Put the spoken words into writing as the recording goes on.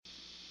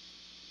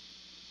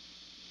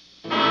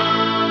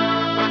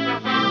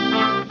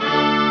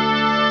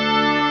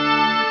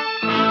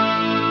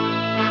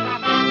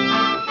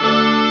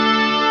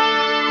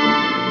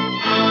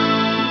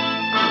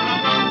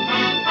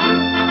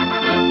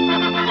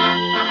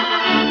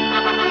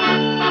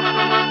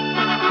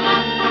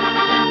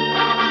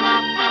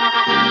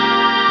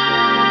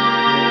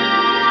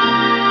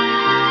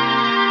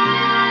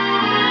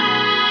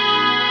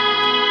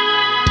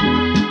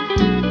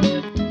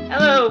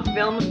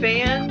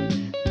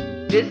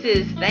This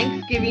is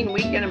Thanksgiving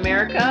week in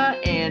America,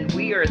 and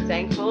we are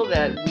thankful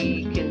that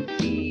we can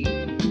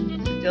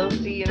still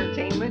see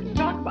entertainment and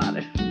talk about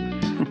it.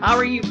 How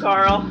are you,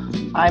 Carl?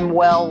 I'm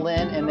well,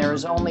 Lynn, and there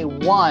is only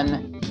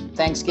one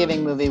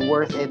Thanksgiving movie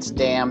worth its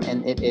damn,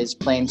 and it is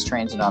Planes,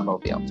 Trains, and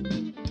Automobiles.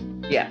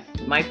 Yes,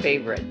 my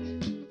favorite.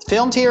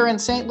 Filmed here in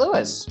St.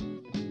 Louis.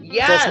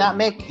 Yes.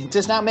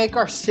 Does not make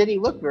our city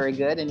look very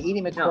good, and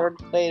Edie McCord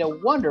played a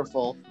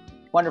wonderful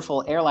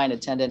airline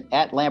attendant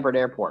at Lambert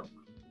Airport.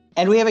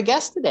 And we have a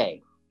guest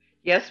today.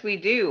 Yes, we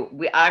do.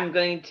 I'm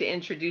going to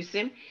introduce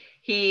him.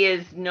 He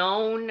is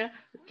known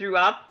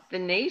throughout the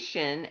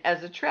nation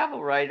as a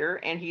travel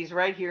writer, and he's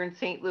right here in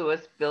St. Louis,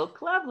 Bill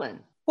Cleveland.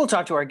 We'll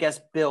talk to our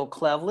guest, Bill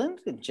Cleveland,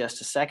 in just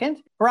a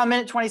second. Around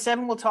minute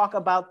 27, we'll talk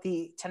about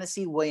the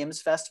Tennessee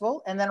Williams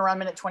Festival. And then around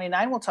minute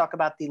 29, we'll talk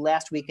about the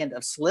last weekend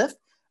of SLIFT.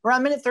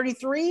 Around minute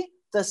 33,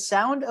 The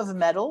Sound of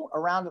Metal.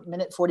 Around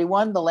minute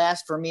 41, The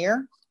Last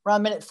Vermeer.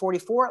 Around minute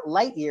 44,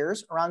 Light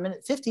Years. Around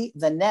minute 50,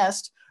 The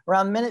Nest.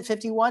 Around minute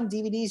 51,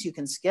 DVDs you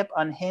can skip,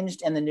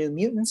 Unhinged and the New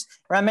Mutants.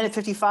 Around minute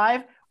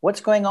 55,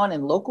 what's going on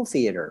in local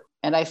theater.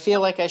 And I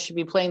feel like I should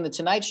be playing the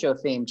Tonight Show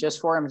theme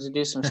just for him to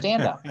do some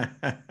stand-up.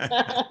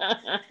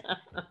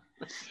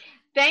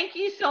 Thank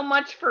you so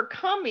much for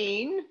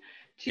coming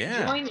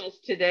to join us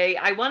today.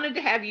 I wanted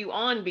to have you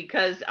on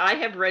because I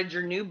have read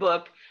your new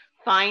book,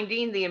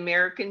 Finding the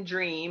American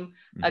Dream,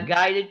 a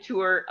guided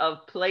tour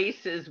of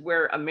places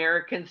where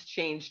Americans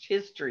changed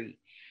history.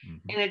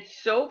 And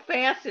it's so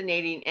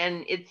fascinating,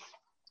 and it's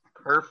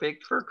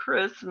perfect for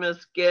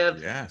Christmas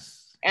gifts.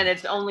 Yes. And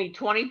it's only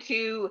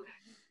 $22.50.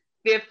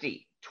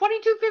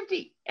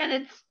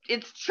 And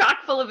it's chock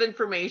full of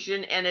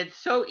information, and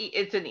it's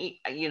an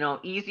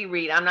easy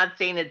read. I'm not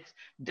saying it's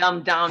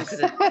dumbed down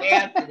because it's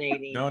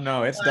fascinating.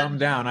 No, it's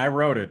dumbed down. I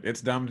wrote it. It's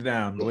dumbed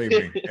down. Believe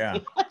me. Yeah.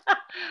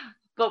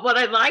 But what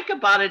I like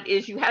about it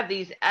is you have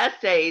these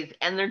essays,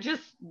 and they're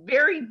just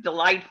very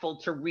delightful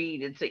to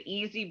read. It's an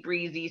easy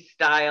breezy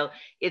style.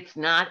 It's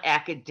not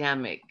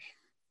academic.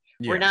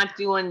 Yeah. We're not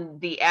doing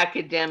the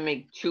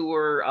academic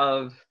tour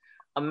of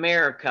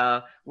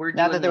America. We're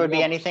not that there would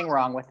be anything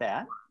wrong with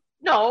that.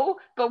 No,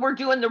 but we're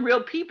doing the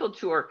real people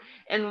tour.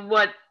 And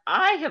what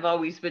I have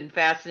always been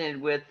fascinated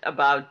with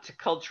about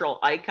cultural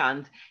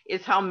icons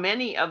is how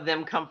many of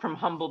them come from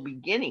humble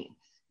beginnings.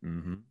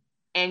 Mm-hmm.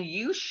 And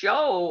you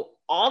show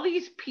all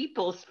these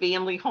people's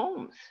family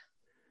homes.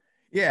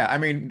 Yeah, I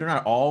mean, they're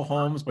not all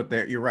homes, but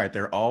you're right.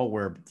 They're all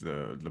where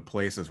the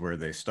places where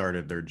they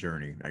started their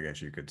journey, I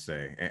guess you could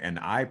say. And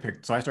I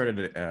started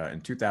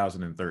in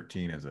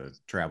 2013 as a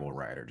travel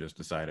writer, just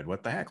decided,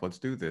 what the heck, let's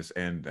do this.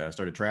 And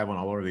started traveling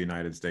all over the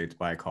United States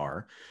by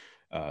car.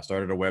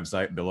 Started a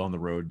website,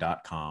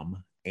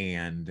 billontheroad.com.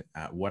 And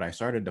what I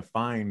started to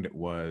find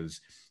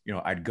was,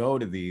 I'd go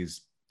to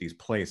these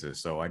places.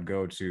 So I'd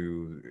go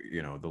to,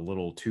 the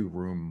little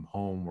 2-room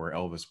home where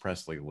Elvis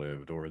Presley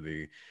lived, or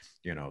the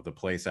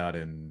place out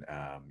in,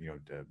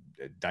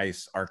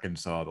 Dice,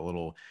 Arkansas, the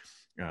little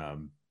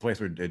place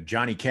where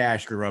Johnny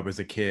Cash grew up as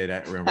a kid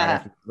right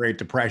after the Great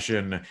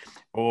Depression.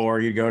 Or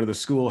you go to the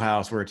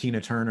schoolhouse where Tina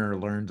Turner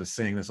learned to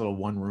sing, this little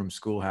 1-room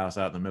schoolhouse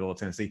out in the middle of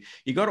Tennessee.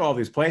 You go to all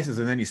these places,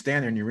 and then you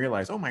stand there and you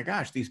realize, oh my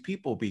gosh, these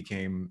people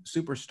became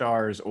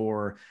superstars,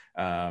 or,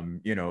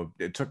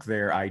 it took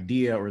their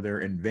idea or their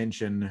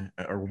invention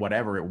or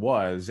whatever it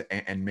was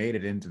and made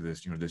it into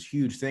this, this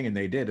huge thing. And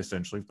they did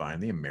essentially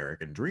find the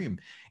American dream.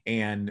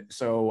 And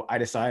so I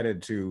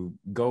decided to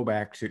go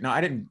back to, now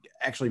I didn't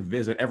actually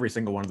visit every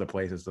single one of the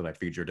places that I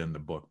featured in the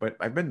book, but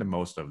I've been to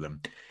most of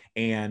them.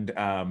 And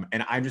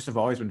I just have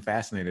always been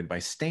fascinated by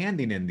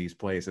standing in these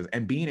places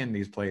and being in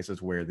these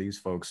places where these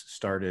folks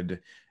started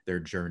their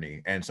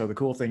journey. And so the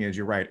cool thing is,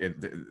 you're right,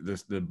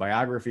 the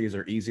biographies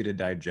are easy to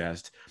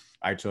digest.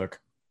 I took,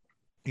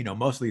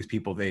 most of these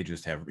people, they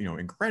just have,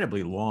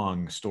 incredibly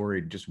long,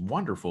 storied, just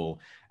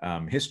wonderful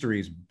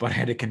histories, but I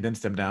had to condense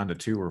them down to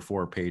 2 or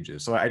 4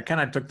 pages. So I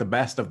kind of took the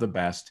best of the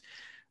best,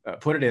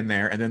 put it in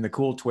there. And then the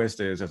cool twist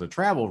is, as a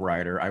travel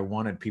writer, I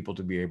wanted people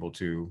to be able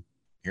to,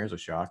 here's a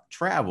shock,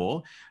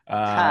 travel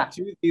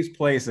to these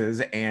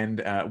places and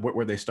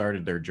where they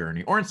started their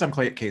journey, or in some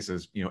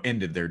cases,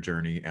 ended their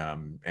journey.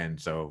 And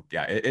so,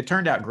 yeah, it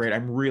turned out great.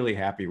 I'm really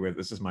happy with,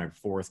 this is my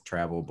 4th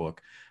travel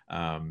book.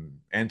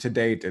 And to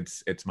date,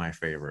 it's my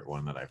favorite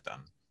one that I've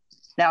done.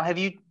 Now, have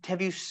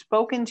you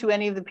spoken to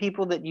any of the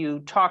people that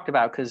you talked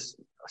about? Because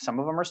some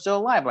of them are still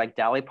alive, like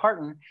Dolly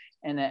Parton.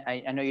 And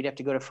I know you'd have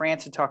to go to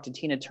France to talk to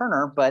Tina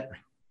Turner, but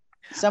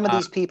some of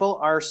these people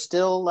are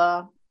still,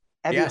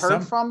 have you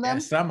heard from them?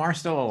 Yeah, some are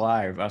still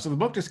alive. So the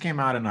book just came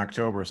out in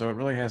October, so it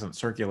really hasn't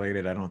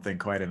circulated, I don't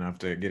think, quite enough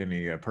to get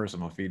any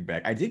personal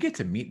feedback. I did get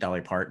to meet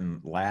Dolly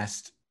Parton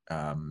last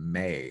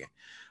May.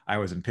 I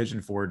was in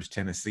Pigeon Forge,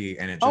 Tennessee,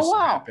 and it just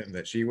happened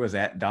that she was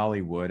at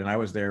Dollywood, and I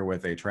was there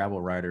with a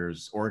travel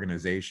writers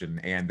organization,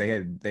 and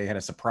they had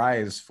a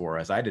surprise for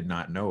us. I did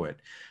not know it,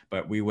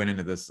 but we went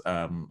into this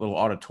little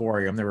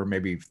auditorium. There were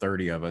maybe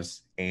 30 of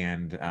us,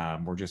 And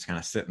we're just kind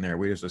of sitting there.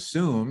 We just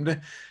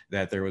assumed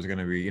that there was going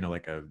to be,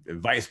 like a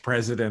vice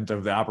president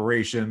of the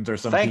operations or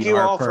some Thank PR you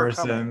all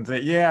person.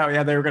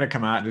 Yeah, they were going to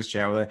come out and just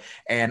chat with it.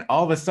 And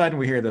all of a sudden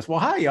we hear this, well,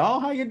 hi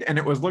y'all, how you? And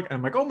it was looking,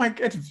 I'm like, oh my,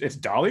 it's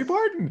Dolly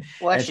Parton.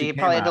 Well, And actually, she you came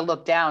probably had to out.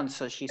 look down,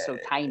 so she's so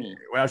tiny.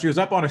 Well, she was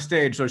up on a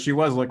stage, so she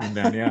was looking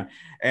down, yeah.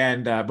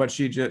 And but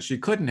she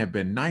couldn't have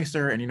been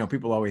nicer. And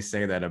people always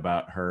say that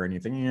about her, and you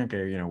think, yeah,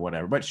 okay,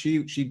 whatever. But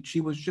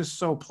she was just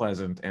so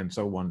pleasant and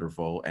so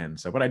wonderful. And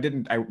so, but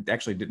I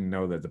actually didn't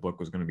know that the book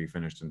was going to be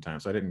finished in time,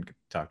 so I didn't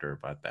talk to her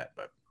about that.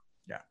 But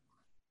yeah.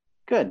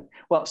 Good.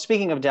 Well,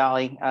 speaking of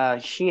Dolly,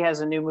 she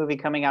has a new movie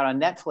coming out on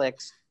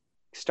Netflix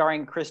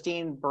starring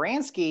Christine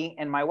Baranski,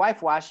 and my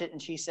wife watched it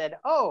and she said,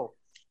 "Oh,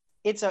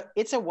 it's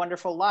a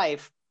Wonderful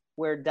Life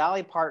where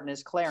Dolly Parton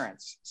is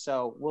Clarence."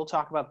 So we'll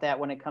talk about that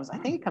when it comes. I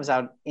think it comes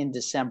out in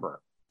December.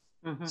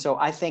 Mm-hmm. So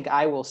I think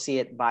I will see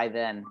it by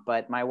then.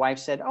 But my wife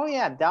said, "Oh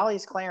yeah,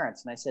 Dolly's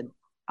Clarence," and I said,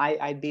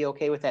 I'd be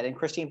okay with that. And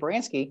Christine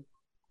Baranski,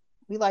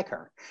 we like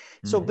her.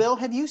 Mm-hmm. So Bill,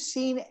 have you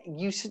seen?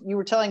 You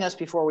were telling us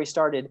before we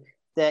started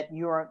that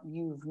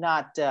you've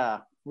not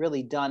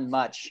really done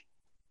much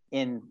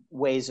in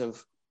ways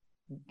of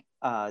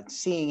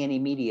seeing any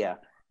media.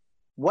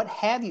 What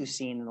have you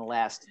seen in the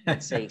last,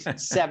 let's say,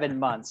 7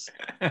 months?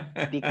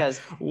 Because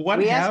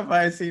what have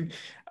I seen?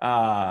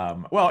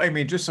 Well, I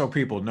mean, just so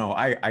people know,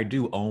 I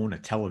do own a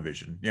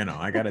television.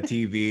 I got a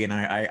TV, and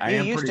I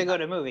am used to go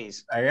to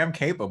movies. I am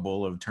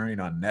capable of turning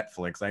on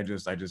Netflix. I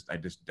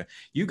just,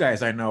 you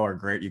guys I know are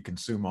great. You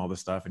consume all the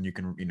stuff, and you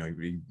can,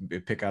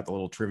 you pick out the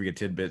little trivia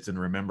tidbits and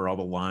remember all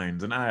the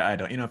lines. And I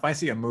don't, if I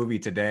see a movie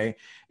today,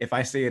 if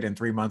I see it in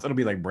 3 months, it'll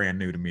be like brand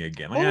new to me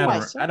again.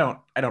 Like, I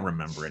don't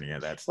remember any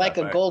of that stuff. Like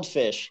a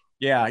goldfish.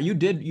 Yeah, you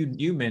did.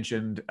 You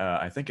mentioned,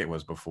 I think it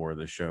was before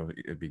the show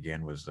it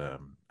began, was the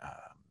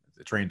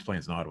Trains,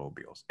 Planes, and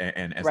Automobiles,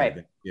 and as right.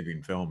 a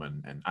giving film,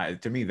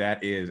 and to me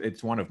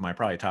it's one of my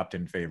probably top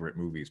 10 favorite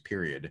movies,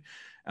 period.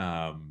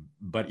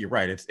 But you're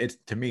right, it's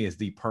to me is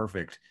the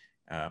perfect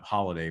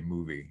holiday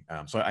movie.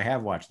 So I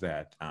have watched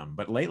that.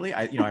 But lately,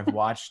 I've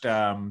watched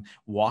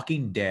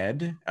Walking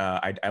Dead.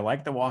 I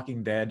like The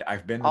Walking Dead.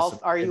 I've been.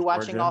 Are you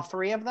watching all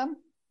three of them?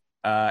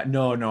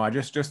 No, I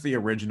just the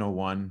original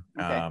one.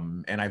 Okay.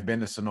 And I've been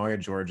to Sonoya,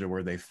 Georgia,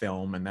 where they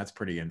film, and that's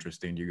pretty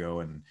interesting. You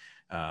go and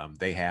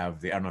they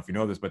have I don't know if you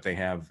know this, but they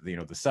have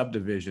the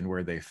subdivision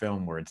where they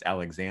film, where it's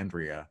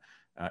Alexandria.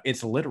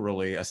 It's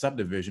literally a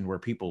subdivision where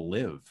people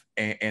live,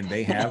 and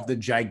they have the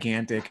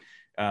gigantic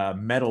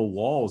metal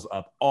walls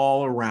up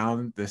all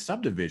around the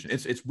subdivision.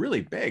 It's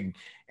really big,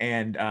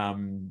 and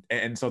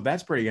so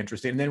that's pretty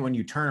interesting. And then when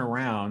you turn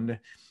around,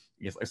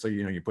 so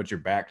you put your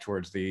back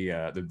towards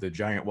the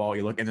giant wall,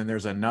 you look, and then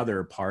there's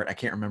another part. I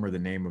can't remember the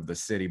name of the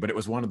city, but it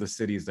was one of the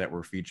cities that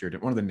were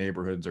featured, one of the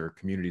neighborhoods or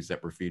communities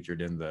that were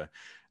featured in the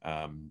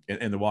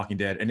Walking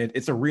Dead. And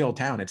it's a real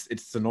town. It's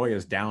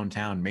Sonoya's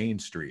downtown Main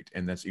Street,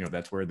 and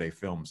that's where they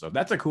film. So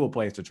that's a cool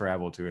place to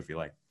travel to if you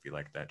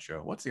like that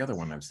show. What's the other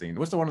one I've seen?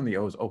 What's the one in the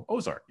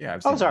Ozark? Yeah,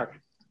 I've seen Ozark.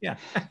 That.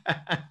 Yeah.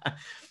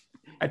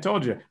 I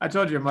told you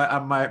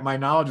my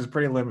knowledge is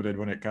pretty limited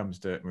when it comes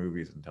to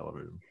movies and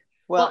television.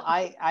 Well,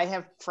 I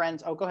have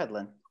friends. Oh, go ahead,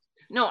 Lynn.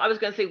 No, I was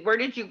going to say, where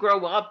did you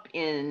grow up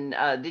in?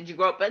 Did you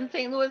grow up in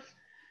St. Louis?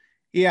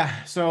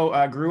 Yeah, so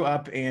I grew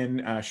up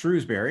in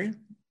Shrewsbury.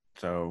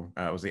 So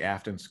it was the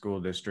Afton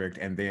School District.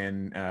 And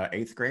then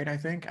 8th grade, I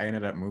think, I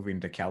ended up moving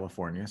to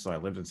California. So I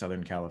lived in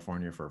Southern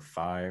California for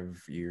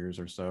 5 years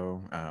or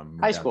so.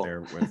 High school. Out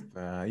there with,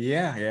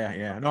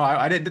 yeah. No,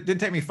 it didn't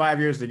take me 5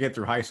 years to get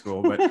through high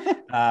school. But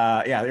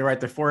yeah, you're right,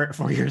 the 4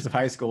 years of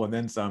high school and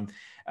then some.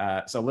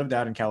 So I lived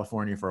out in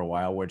California for a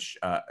while, which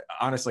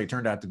honestly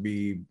turned out to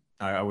be,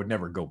 I would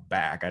never go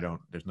back.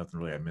 There's nothing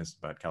really I miss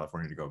about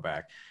California to go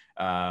back.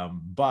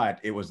 But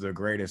it was the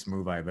greatest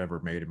move I've ever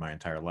made in my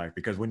entire life,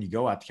 because when you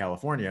go out to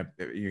California,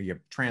 you have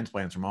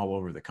transplants from all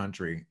over the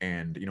country.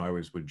 And, I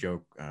always would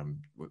joke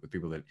with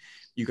people that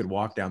you could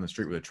walk down the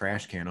street with a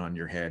trash can on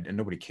your head and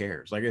nobody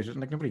cares. Like, it's just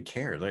like nobody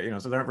cares. Like,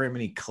 so there aren't very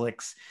many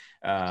cliques.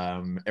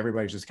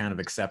 Everybody's just kind of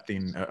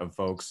accepting of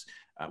folks.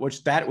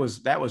 Which that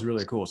was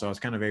really cool. So I was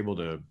kind of able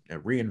to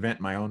reinvent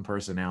my own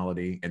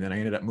personality. And then I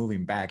ended up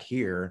moving back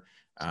here.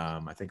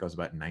 I think I was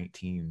about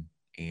 19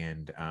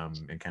 and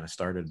kind of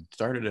started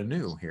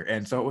anew here.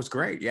 And so it was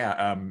great.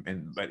 Yeah.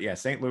 But yeah,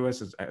 St. Louis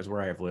is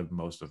where I have lived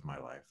most of my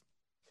life.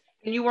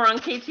 And you were on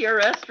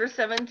KTRS for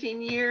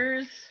 17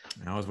 years.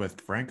 I was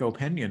with Franco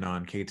Pinion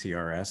on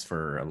KTRS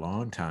for a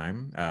long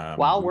time.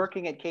 While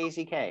working at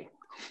KZK.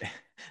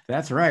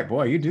 That's right,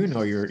 boy. You do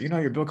know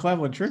your Bill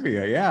Cleveland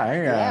trivia.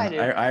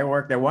 Yeah, I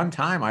worked at one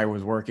time. I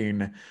was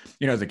working.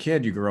 As a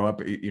kid, you grow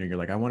up. You're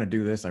like, I want to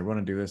do this. I want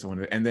to do this.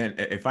 And then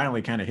it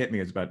finally kind of hit me.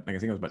 It's about, I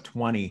think it was about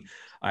 20.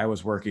 I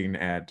was working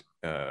at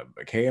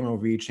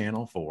KMOV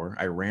Channel 4.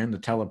 I ran the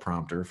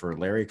teleprompter for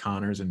Larry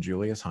Connors and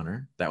Julius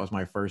Hunter. That was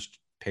my first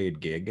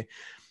paid gig.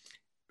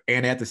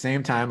 And at the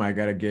same time, I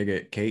got a gig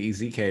at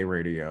KEZK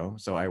radio.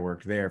 So I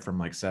worked there from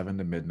like 7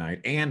 to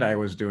midnight. And I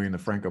was doing the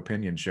Franco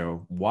Pinion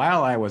show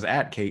while I was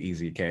at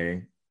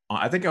KEZK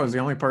I think I was the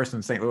only person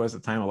in St. Louis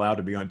at the time allowed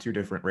to be on 2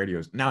 different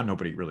radios. Now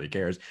nobody really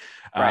cares.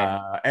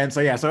 Right. And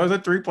so, yeah, so I was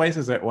at 3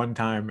 places at one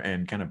time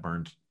and kind of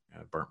burnt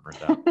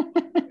out.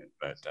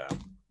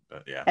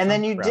 but yeah. And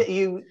then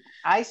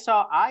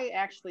I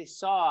actually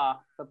saw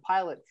the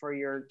pilot for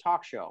your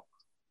talk show.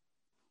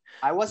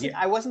 I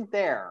wasn't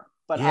there,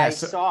 but I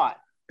saw it.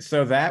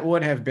 So that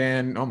would have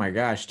been, oh my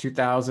gosh,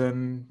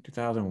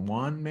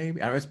 2001 maybe.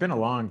 It's been a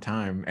long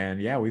time.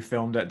 And yeah, we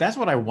filmed it. That's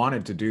what I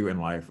wanted to do in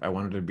life. I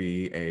wanted to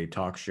be a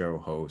talk show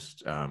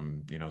host.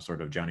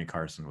 Sort of Johnny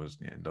Carson was,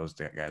 and those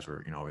guys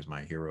were, always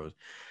my heroes.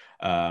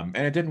 And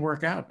it didn't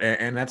work out,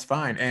 and that's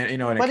fine. And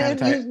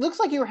it looks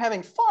like you were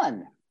having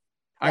fun.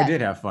 I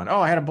did have fun.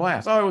 Oh, I had a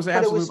blast. Oh, it was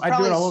absolutely. I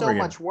do it all over again.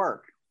 Much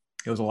work.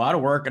 It was a lot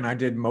of work, and I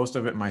did most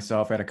of it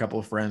myself. I had a couple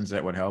of friends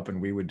that would help,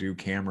 and we would do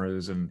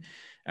cameras, and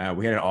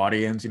we had an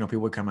audience. People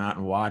would come out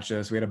and watch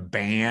us. We had a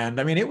band.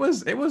 I mean, it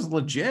was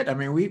legit. I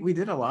mean, we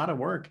did a lot of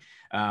work.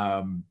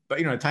 But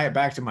to tie it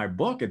back to my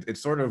book,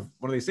 it's sort of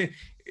one of these things.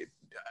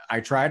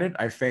 I tried it.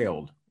 I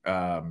failed,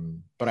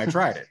 but I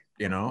tried it.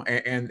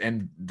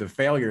 And the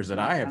failures that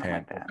I have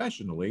had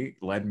professionally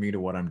led me to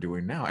what I'm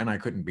doing now, and I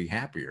couldn't be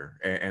happier.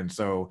 And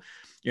so,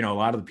 a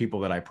lot of the people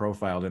that I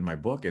profiled in my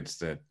book, it's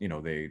that,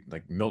 they,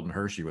 like Milton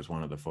Hershey was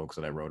one of the folks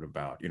that I wrote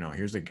about.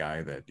 Here's a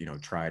guy that,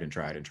 tried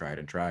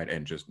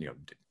and just,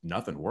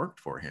 nothing worked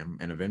for him,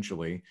 and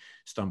eventually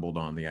stumbled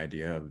on the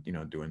idea of,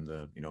 doing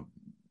the,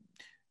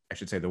 I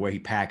should say, the way he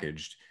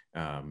packaged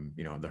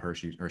the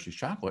Hershey's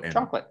chocolate. And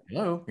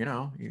hello,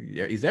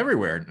 he's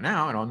everywhere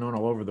now and known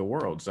all over the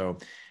world. So,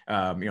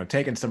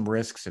 taking some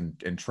risks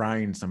and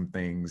trying some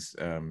things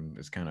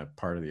is kind of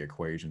part of the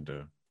equation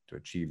to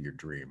achieve your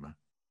dream.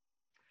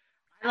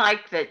 I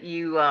like that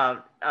you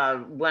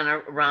went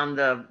around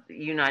the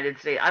United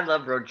States. I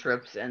love road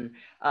trips. And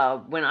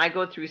when I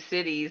go through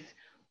cities,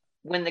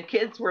 when the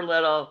kids were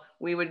little,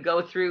 we would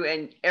go through,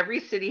 and every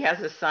city has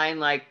a sign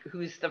like,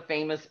 who's the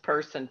famous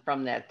person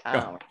from that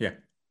town. Oh, yeah.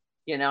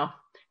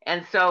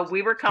 And so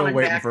we were coming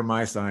waiting for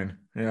my sign.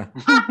 Yeah.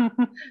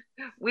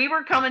 We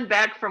were coming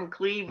back from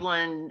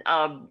Cleveland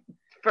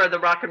for the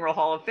Rock and Roll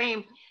Hall of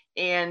Fame.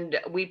 And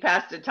we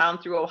passed a town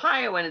through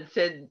Ohio, and it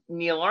said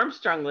Neil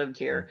Armstrong lived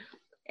here.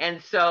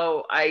 And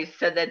so I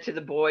said that to the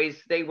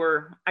boys. They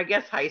were, I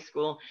guess, high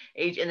school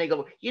age. And they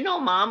go,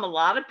 Mom, a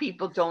lot of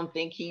people don't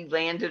think he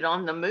landed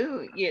on the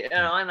moon.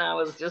 And I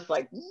was just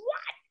like,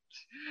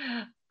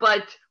 what?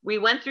 But we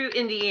went through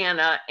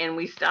Indiana, and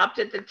we stopped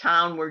at the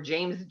town where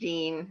James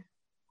Dean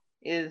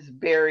is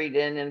buried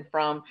in and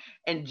from.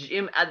 And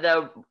Jim,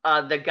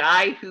 the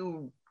guy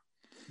who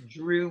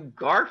drew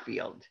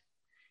Garfield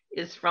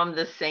is from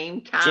the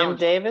same town. Jim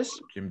Davis?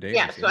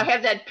 Yeah, so I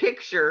have that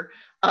picture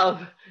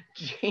of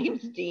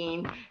James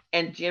Dean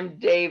and Jim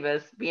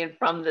Davis being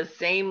from the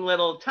same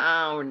little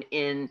town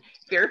in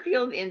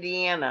Fairfield,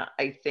 Indiana,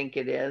 I think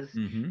it is.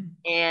 Mm-hmm.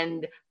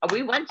 And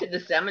we went to the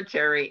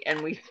cemetery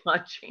and we saw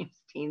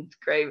James Dean's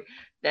grave.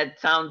 That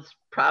sounds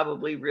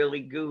probably really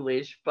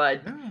ghoulish,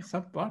 but a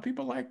lot of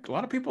people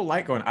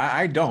like going.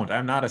 I don't.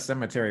 I'm not a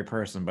cemetery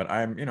person, but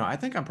I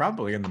think I'm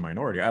probably in the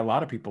minority. A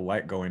lot of people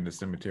like going to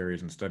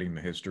cemeteries and studying the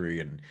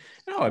history. And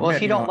well,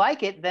 if you don't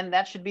like it, then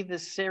that should be the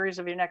series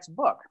of your next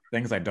book.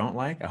 Things I don't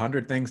like.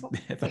 100 things.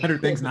 100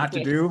 things not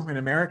to do in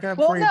America.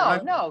 Well,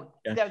 no.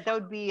 Yeah. That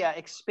would be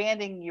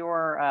expanding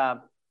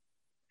your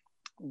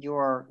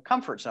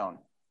comfort zone.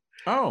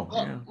 Oh,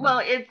 yeah. Well,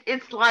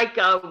 it's like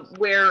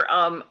where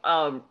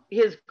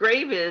his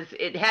grave is.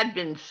 It had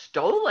been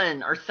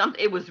stolen or something.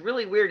 It was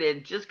really weird. It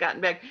had just gotten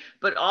back,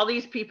 but all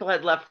these people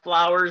had left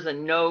flowers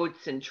and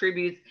notes and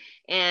tributes.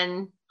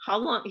 And how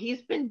long?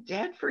 He's been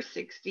dead for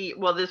 60.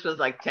 Well, this was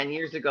like 10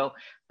 years ago,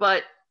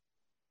 but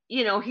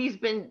he's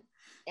been,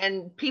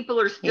 and people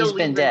are still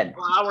leaving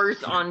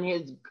flowers on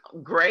his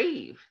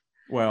grave.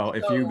 Well,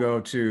 if you go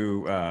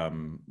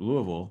to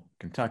Louisville,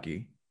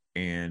 Kentucky,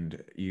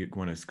 and you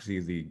want to see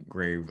the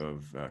grave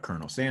of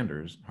Colonel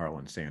Sanders,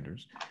 Harlan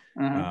Sanders,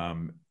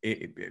 mm-hmm.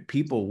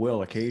 People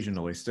will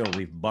occasionally still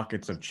leave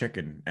buckets of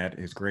chicken at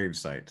his grave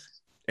site.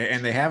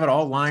 And they have it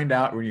all lined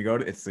out when you go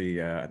to, it's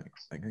the, I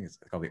think it's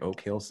called the Oak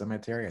Hill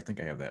Cemetery. I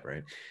think I have that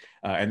right.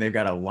 And they've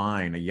got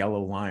a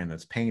yellow line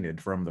that's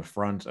painted from the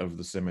front of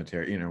the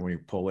cemetery, when you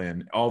pull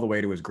in all the way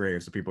to his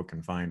grave so people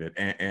can find it.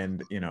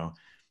 And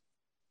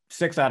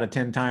 6 out of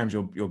 10 times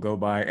you'll go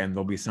by and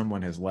there'll be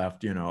someone has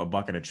left, a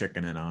bucket of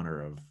chicken in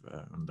honor of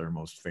their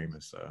most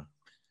famous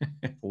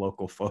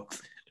local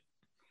folks.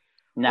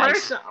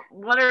 Nice.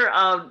 What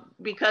are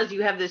because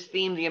you have this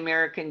theme, the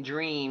American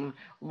dream,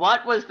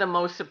 what was the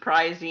most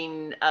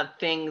surprising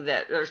thing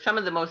or some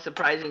of the most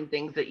surprising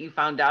things that you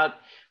found out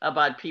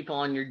about people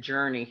on your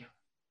journey?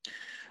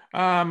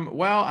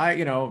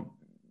 Well,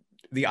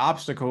 the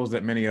obstacles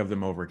that many of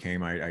them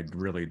overcame, I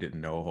really didn't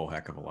know a whole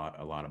heck of a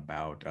lot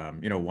about.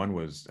 One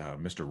was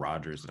Mr.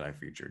 Rogers that I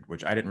featured,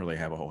 which I didn't really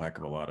have a whole heck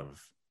of a lot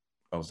of.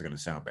 I was going to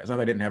sound bad. It's not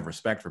that I didn't have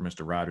respect for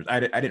Mr. Rogers. I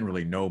didn't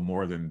really know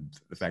more than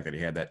the fact that he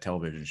had that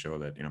television show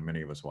that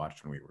many of us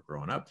watched when we were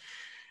growing up.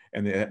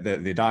 and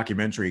the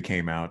documentary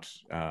came out.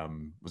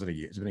 Was it a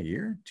year? Has it been a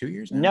year? 2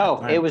 years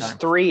now? No, it was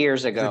 3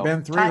 years ago. Has it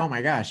been 3? Oh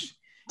my gosh.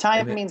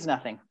 Time means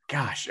nothing.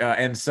 Gosh.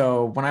 And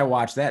so when I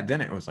watched that,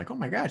 then it was like, oh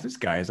my gosh, this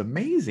guy is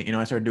amazing. You know,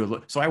 I started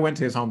doing, so I went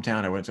to his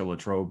hometown. I went to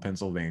Latrobe,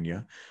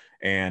 Pennsylvania,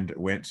 and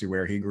went to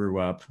where he grew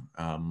up,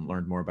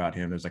 learned more about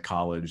him. There's a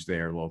college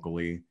there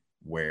locally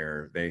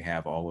where they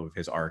have all of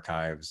his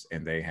archives,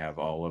 and they have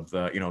all of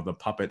the, you know, the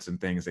puppets and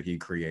things that he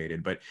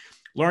created. But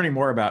learning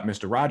more about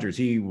Mr. Rogers,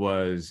 he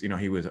was, you know,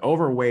 he was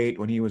overweight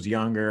when he was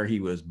younger. He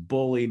was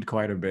bullied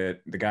quite a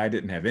bit. The guy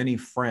didn't have any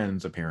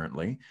friends,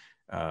 apparently.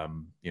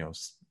 You know,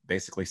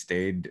 basically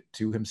stayed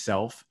to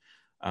himself,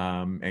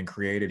 and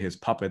created his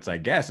puppets, I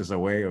guess, as a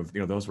way of,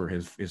 you know, those were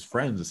his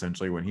friends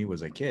essentially when he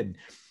was a kid.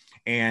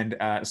 And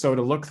so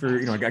to look through,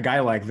 you know, a guy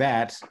like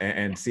that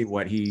and see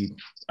what he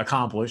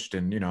accomplished,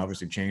 and, you know,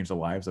 obviously changed the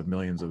lives of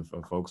millions of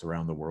folks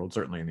around the world,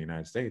 certainly in the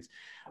United States.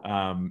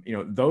 You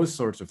know, those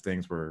sorts of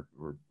things were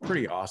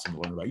pretty awesome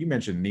to learn about. You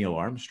mentioned Neil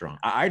Armstrong.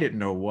 I didn't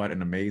know what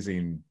an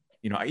amazing,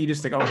 you know, you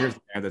just think, oh, here's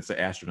the guy that's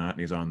the astronaut and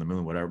he's on the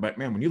moon, whatever. But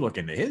man, when you look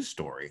into his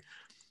story,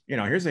 you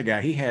know, here's a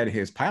guy, he had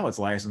his pilot's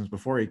license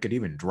before he could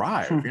even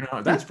drive, you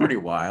know, that's pretty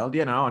wild,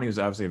 you know, and he was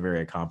obviously a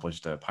very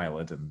accomplished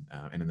pilot and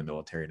in the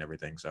military and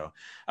everything. So,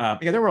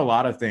 yeah, there were a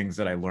lot of things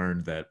that I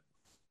learned that,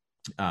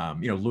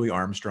 you know, Louis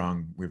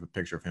Armstrong, we have a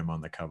picture of him on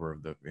the cover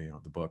of the, you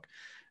know, the book.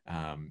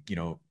 You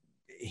know,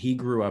 he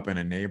grew up in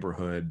a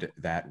neighborhood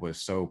that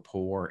was so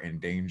poor and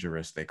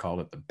dangerous, they called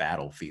it the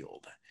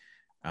battlefield.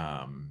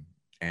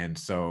 And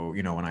so,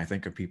 you know, when I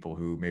think of people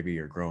who maybe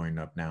are growing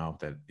up now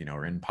that, you know,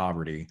 are in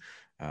poverty,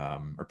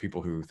 or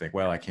people who think,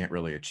 well, I can't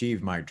really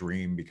achieve my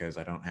dream because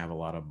I don't have a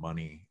lot of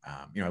money.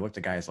 You know, I look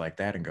at guys like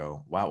that and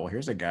go, wow, well,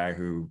 here's a guy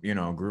who, you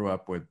know, grew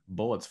up with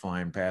bullets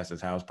flying past his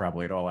house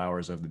probably at all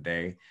hours of the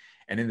day,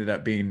 and ended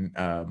up being,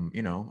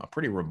 you know, a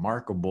pretty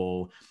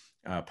remarkable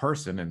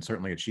person, and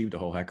certainly achieved a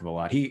whole heck of a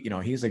lot. He, you know,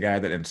 he's the guy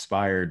that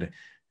inspired,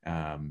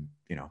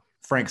 you know,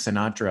 Frank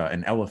Sinatra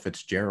and Ella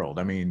Fitzgerald.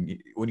 I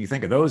mean, when you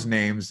think of those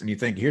names and you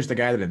think, here's the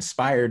guy that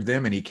inspired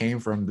them, and he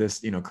came from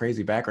this, you know,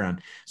 crazy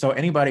background. So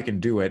anybody can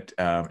do it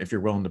if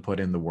you're willing to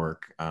put in the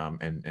work,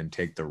 and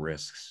take the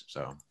risks.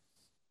 So.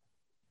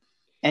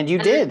 And you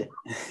did.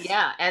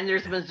 Yeah, and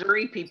there's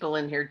Missouri people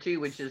in here too,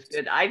 which is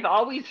good. I've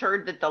always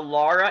heard that the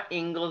Laura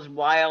Ingalls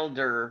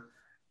Wilder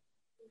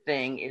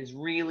thing is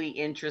really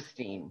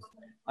interesting.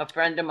 A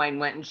friend of mine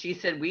went and she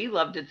said, we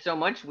loved it so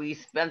much, we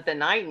spent the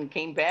night and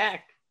came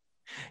back.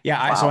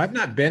 Yeah, Wow. so I've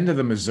not been to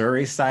the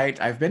Missouri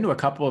site. I've been to a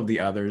couple of the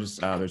others.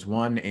 There's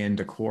one in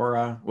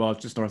Decorah. Well,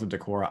 it's just north of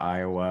Decorah,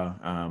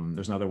 Iowa.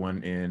 There's another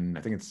one in,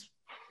 I think it's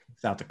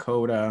South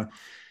Dakota.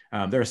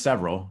 There are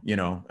several, you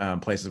know,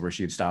 places where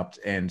she had stopped.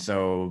 And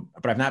so,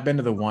 but I've not been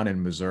to the one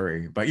in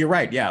Missouri. But you're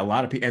right. Yeah, a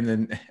lot of people.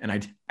 And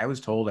I was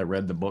told I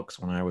read the books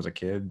when I was a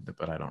kid,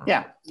 but I don't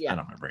remember. Yeah. I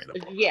don't remember any of the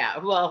books. Yeah,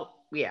 well,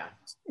 yeah.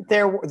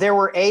 There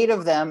were 8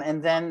 of them,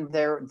 and then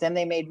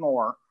they made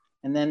more.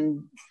 And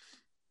then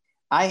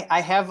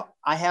I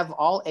have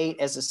all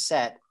 8 as a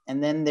set,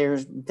 and then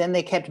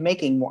they kept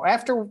making more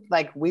after,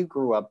 like, we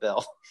grew up,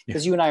 Bill,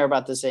 because you and I are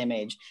about the same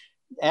age.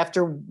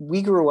 After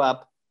we grew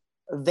up,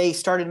 they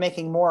started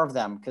making more of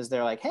them because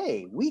they're like,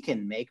 hey, we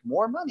can make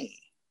more money.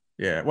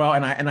 Yeah, well,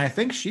 and I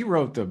think she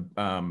wrote the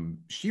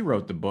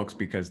books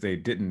because they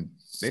didn't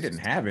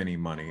have any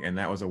money, and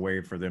that was a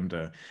way for them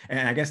to.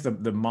 And I guess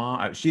the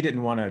mom, she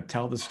didn't want to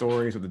tell the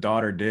stories, but the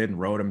daughter did and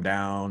wrote them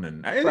down,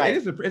 and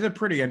it's a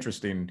pretty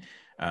interesting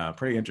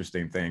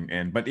thing.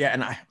 And but yeah,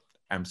 and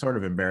I'm sort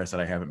of embarrassed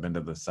that I haven't been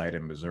to the site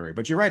in Missouri.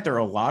 But you're right, there are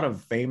a lot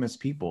of famous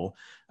people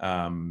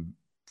from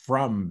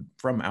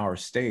our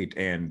state,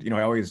 and you know,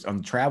 I always, on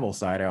the travel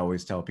side, I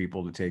always tell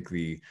people to take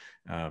the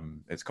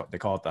they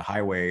call it the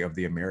Highway of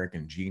the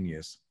American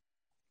Genius,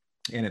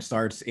 and it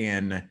starts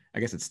in, I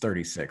guess it's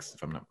 36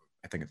 if I'm not.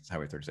 I think it's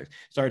Highway 36.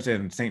 Starts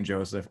in St.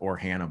 Joseph or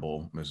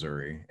Hannibal,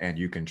 Missouri, and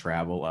you can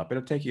travel up.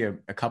 It'll take you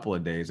a couple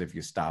of days if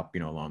you stop,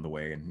 you know, along the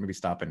way, and maybe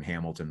stop in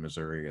Hamilton,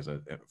 Missouri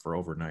for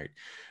overnight.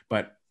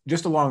 But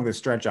just along this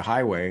stretch of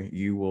highway,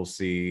 you will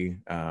see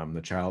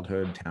the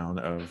childhood town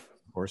of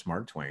course,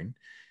 Mark Twain,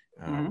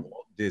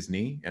 Walt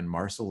Disney, and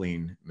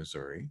Marceline,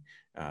 Missouri.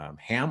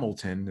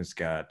 Hamilton has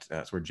got,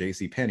 that's where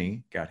J.C.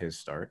 Penney got his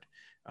start.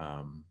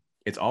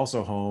 It's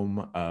also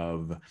home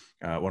of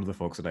one of the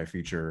folks that I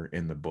feature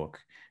in the book,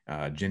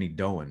 Jenny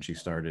Doan. She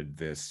started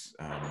this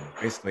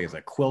basically as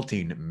a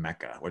quilting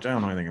mecca, which I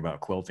don't know anything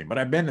about quilting, but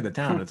I've been to the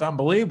town. It's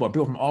unbelievable.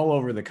 People from all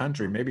over the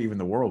country, maybe even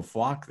the world,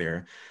 flock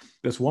there.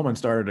 This woman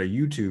started a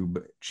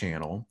YouTube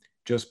channel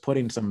just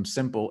putting some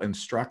simple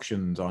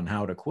instructions on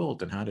how to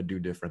quilt and how to do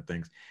different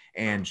things.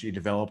 And she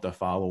developed a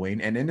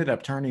following and ended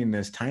up turning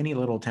this tiny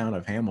little town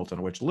of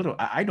Hamilton, which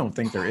I don't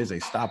think there is a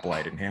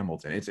stoplight in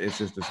Hamilton. It's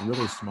just this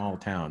really small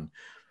town.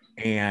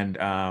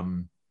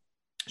 And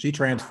she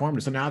transformed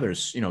it. So now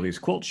there's, you know, these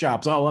quilt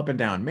shops all up and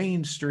down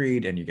Main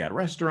Street, and you got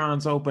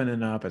restaurants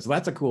opening up. And so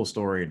that's a cool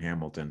story in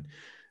Hamilton.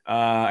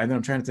 And then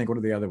I'm trying to think, what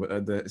are the other,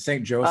 the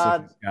St.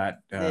 Joseph got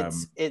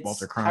it's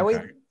Walter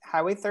Cronkite.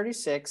 Highway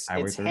 36.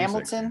 Highway it's 36,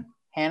 Hamilton,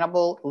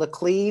 Hannibal,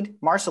 Laclede,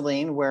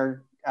 Marceline,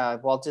 where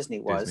Walt Disney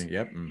was. Disney,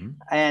 yep. Mm-hmm.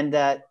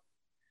 And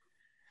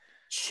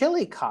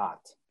Chillicothe.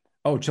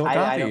 Oh,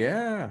 Chillicothe,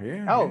 yeah. Oh,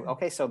 yeah.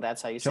 okay, so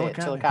that's how you say Chillicothe.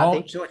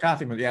 it. Chillicothe.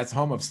 Chillicothe, yeah, it's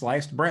home of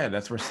sliced bread.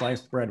 That's where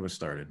sliced bread was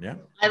started. Yeah.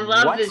 I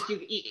love this.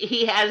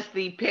 He has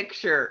the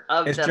picture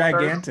of the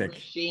gigantic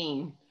first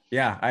machine.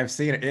 Yeah, I've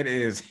seen it.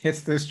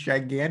 It's this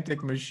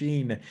gigantic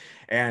machine.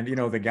 And, you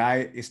know, the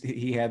guy,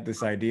 he had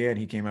this idea and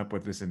he came up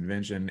with this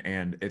invention.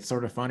 And it's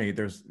sort of funny.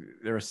 There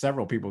are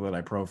several people that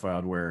I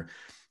profiled where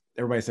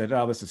everybody said,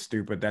 "Oh, this is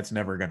stupid. That's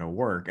never going to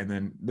work." And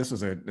then this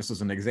was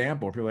an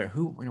example. People are like,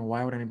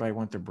 why would anybody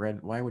want their bread?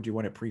 Why would you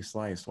want it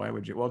pre-sliced? Why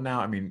would you? Well, now,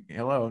 I mean,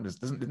 hello,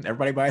 doesn't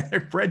everybody buy their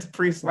bread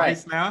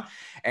pre-sliced now?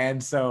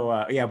 And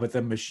so, yeah, but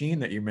the machine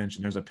that you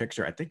mentioned, there's a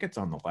picture. I think it's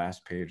on the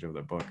last page of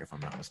the book, if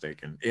I'm not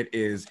mistaken.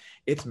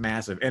 It's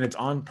massive, and it's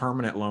on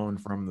permanent loan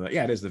from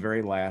it is the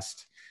very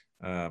last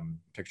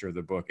picture of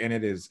the book, and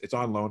it's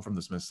on loan from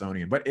the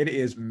Smithsonian, but it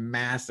is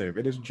massive.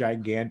 It is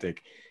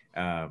gigantic.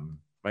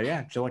 But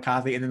yeah,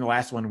 Chillicothe. And then the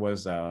last one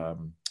was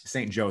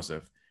St.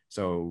 Joseph.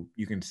 So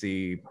you can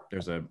see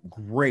there's a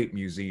great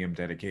museum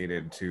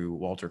dedicated to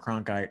Walter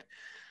Cronkite.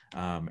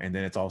 And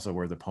then it's also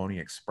where the Pony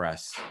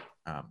Express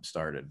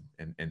started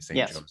in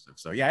St. Joseph.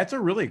 So yeah, it's a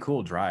really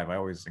cool drive. I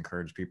always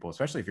encourage people,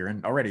 especially if you're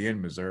already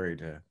in Missouri,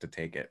 to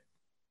take it.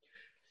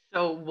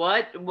 So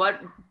what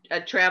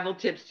travel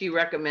tips do you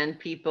recommend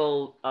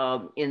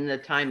people in the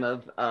time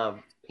of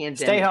pandemic?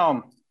 Stay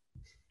home.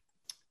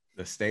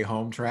 The stay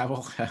home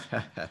travel.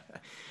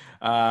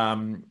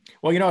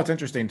 Well, you know, it's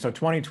interesting. So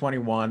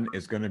 2021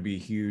 is going to be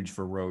huge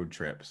for road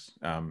trips.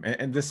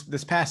 And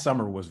this past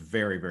summer was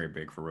very, very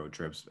big for road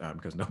trips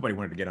because nobody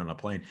wanted to get on a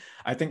plane.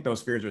 I think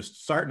those fears are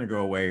starting to go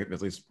away.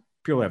 At least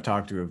people I've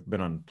talked to have been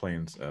on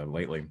planes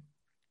lately.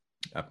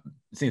 It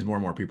seems more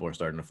and more people are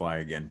starting to fly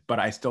again, but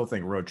I still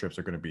think road trips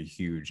are going to be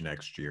huge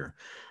next year.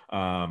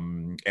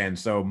 And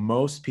so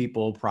most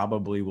people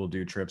probably will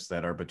do trips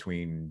that are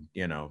between,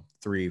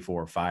 3,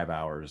 4, 5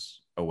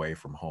 hours away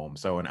from home.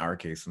 So in our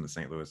case, in the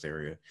St. Louis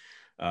area,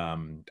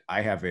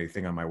 I have a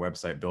thing on my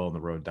website,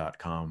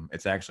 billontheroad.com.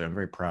 It's actually, I'm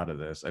very proud of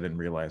this. I didn't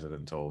realize it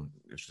until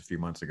just a few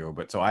months ago,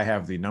 but so I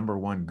have the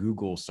 #1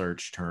 Google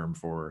search term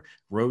for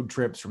road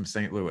trips from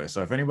St. Louis.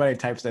 So if anybody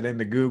types that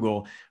into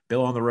Google,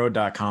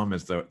 billontheroad.com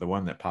is the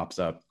one that pops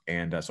up.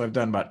 And so I've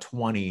done about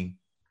 20,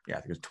 I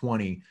think it's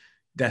 20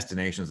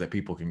 destinations that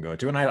people can go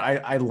to. And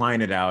I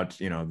line it out,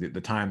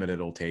 the time that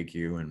it'll take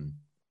you and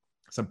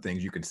some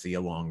things you can see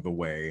along the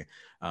way.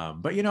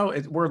 But,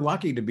 we're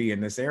lucky to be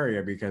in this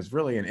area because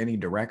really in any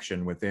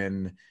direction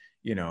within,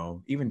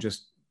 even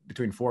just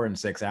between 4 and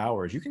 6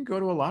 hours, you can go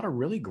to a lot of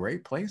really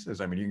great places.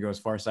 I mean, you can go as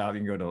far south,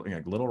 you can go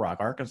to Little Rock,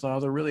 Arkansas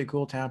is a really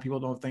cool town people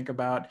don't think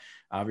about.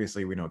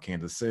 Obviously, we know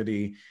Kansas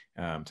City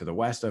to the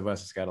west of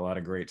us, it's got a lot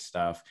of great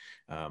stuff.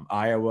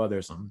 Iowa,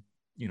 there's some,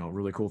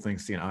 really cool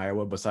things to see in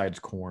Iowa besides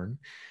corn.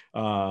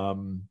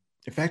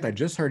 In fact, I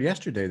just heard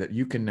yesterday that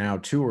you can now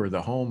tour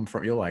the home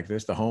from, you'll like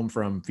this, the home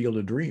from Field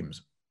of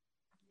Dreams.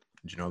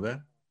 Did you know that?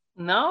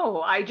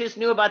 No, I just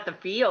knew about the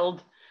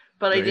field,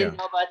 but I didn't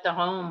know about the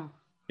home.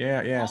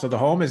 Yeah. So the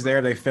home is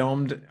there. They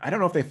filmed, I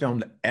don't know if they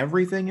filmed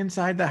everything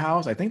inside the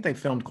house. I think they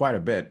filmed quite a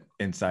bit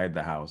inside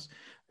the house.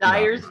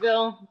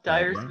 Dyersville.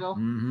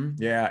 Mm-hmm.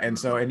 Yeah. And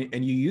so, and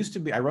you used to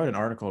be, I wrote an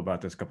article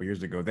about this a couple of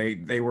years ago.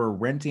 They were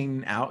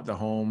renting out the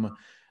home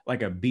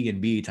like a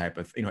B&B type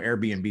of,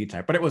 Airbnb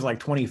type, but it was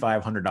like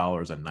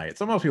 $2,500 a night.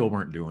 So most people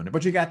weren't doing it,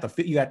 but you got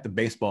the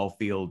baseball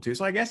field too.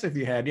 So I guess if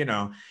you had,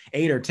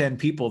 8 or 10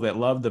 people that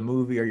loved the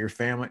movie or your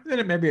family,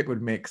 then maybe it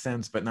would make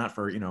sense, but not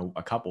for,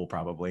 a couple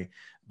probably.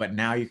 But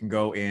now you can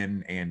go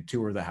in and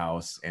tour the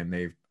house, and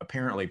they've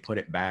apparently put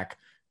it back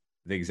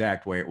the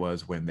exact way it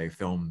was when they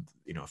filmed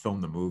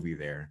the movie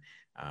there.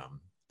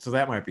 So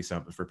that might be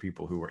something for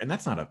people who were, and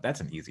that's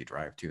an easy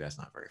drive too. That's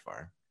not very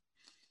far.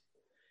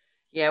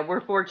 Yeah,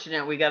 we're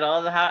fortunate. We got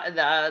all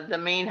the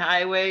main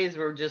highways.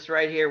 We're just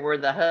right here. We're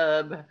the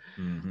hub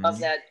of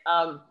that.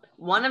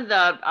 One of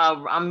the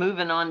I'm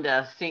moving on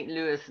to St.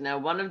 Louis now.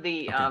 One of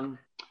the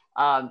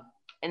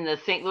in the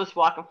St. Louis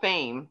Walk of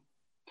Fame.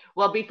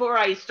 Well, before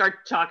I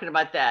start talking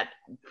about that,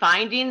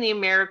 Finding the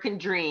American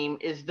Dream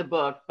is the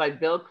book by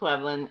Bill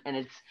Cleveland, and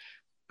it's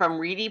from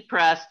Reedy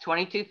Press,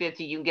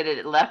 $22.50. You can get it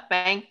at Left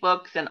Bank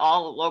Books and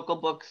all local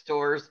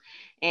bookstores,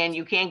 and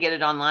you can get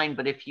it online.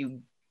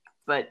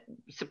 But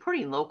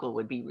supporting local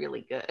would be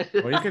really good.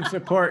 Well, you can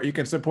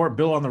support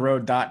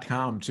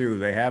billontheroad.com too.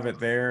 They have it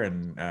there,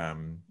 and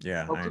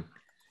Okay.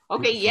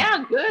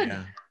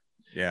 Good.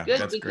 Yeah, good,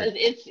 that's because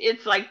great.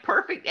 it's like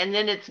perfect, and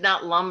then it's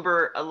not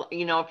lumber.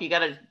 If you got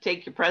to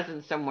take your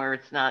presents somewhere,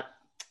 it's not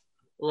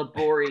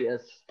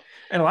laborious.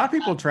 And a lot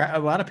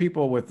of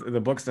people with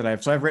the books that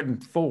I've written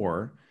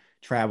 4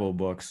 travel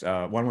books.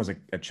 One was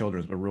a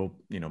children's, but real,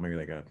 maybe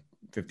like a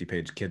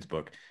 50-page kids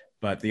book.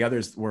 But the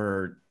others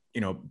were,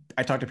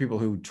 I talk to people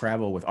who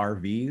travel with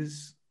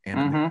RVs,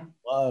 and they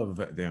love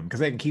them because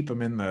they can keep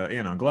them in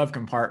the, glove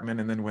compartment.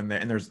 And then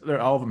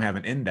all of them have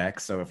an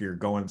index. So if you're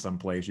going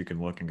someplace, you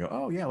can look and go,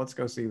 oh yeah, let's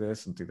go see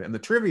this and do that. And the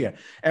trivia,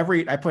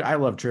 I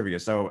love trivia.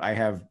 So I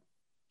have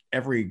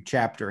every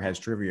chapter has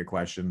trivia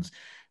questions.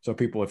 So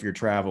people, if you're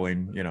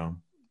traveling,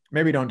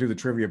 maybe don't do the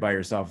trivia by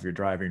yourself if you're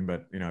driving,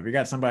 but if you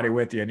got somebody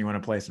with you and you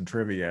want to play some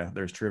trivia,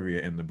 there's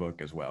trivia in the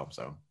book as well.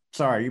 So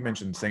sorry, you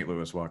mentioned St.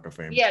 Louis Walk of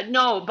Fame. Yeah,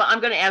 no, but I'm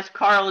going to ask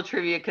Carl a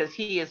trivia because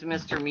he is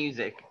Mr.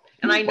 Music.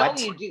 And I know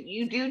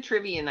you do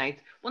trivia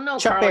nights. Well, no,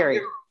 Chuck Carl,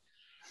 Berry.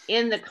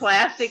 in the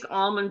classic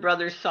Allman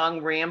Brothers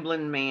song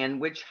Ramblin' Man,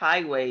 which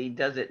highway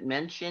does it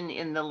mention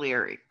in the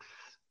lyrics?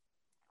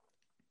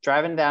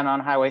 Driving down on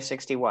Highway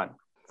 61.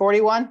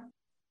 41?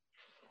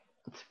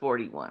 It's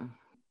 41.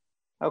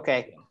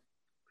 Okay.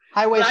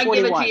 Highway 41. I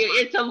give it to you.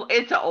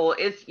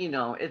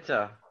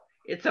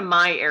 It's a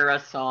my era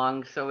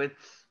song, so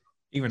it's.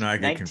 Even I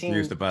get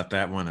confused about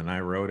that one, and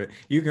I wrote it.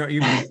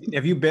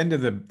 Have you been to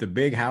the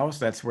big house?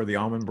 That's where the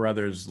Allman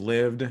Brothers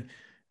lived,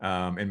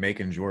 in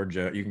Macon,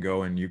 Georgia. You can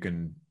go and you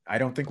can. I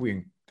don't think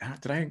we.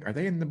 Are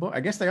they in the book?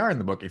 I guess they are in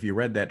the book. If you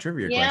read that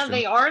trivia question. Yeah,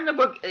 they are in the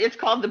book. It's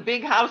called the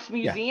Big House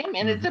Museum,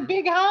 and it's a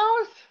big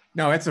house.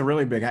 No, it's a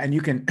really big, and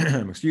you can,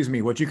 excuse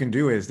me, what you can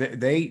do is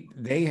they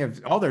have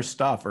all their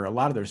stuff, or a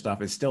lot of their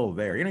stuff is still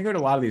there. You go to a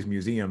lot of these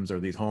museums or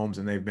these homes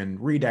and they've been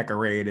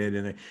redecorated,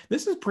 and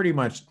this is pretty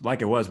much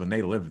like it was when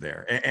they lived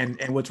there. And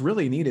what's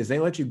really neat is they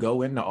let you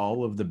go into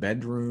all of the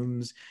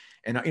bedrooms.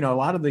 And, a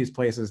lot of these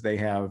places they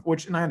have,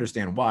 and I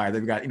understand why,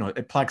 they've got,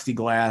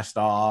 plexiglassed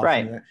off.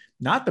 Right.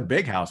 Not the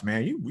big house,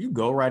 man. You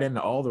go right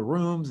into all the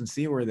rooms and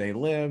see where they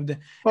lived.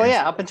 Well,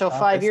 yeah, up until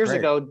 5 years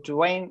ago,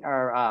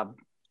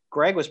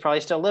 Greg was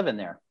probably still living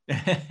there.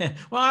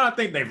 Well, I don't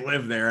think they've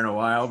lived there in a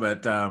while,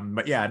 but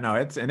yeah, no,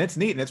 it's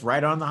neat, and it's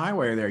right on the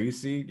highway there. You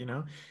see,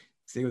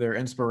 see their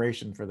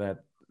inspiration for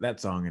that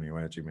song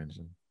anyway that you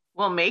mentioned.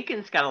 Well,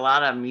 Macon's got a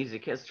lot of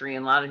music history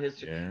and a lot of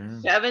history.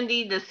 Yeah.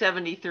 70 to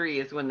 73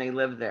 is when they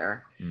lived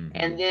there. Mm-hmm.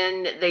 And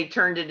then they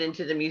turned it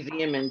into the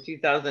museum in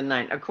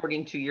 2009,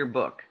 according to your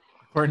book.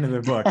 According to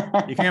the book.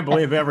 You can't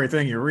believe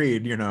everything you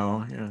read,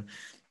 Yeah.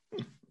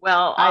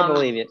 Well, I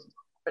believe it.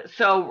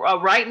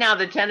 So right now,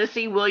 the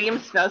Tennessee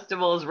Williams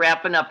Festival is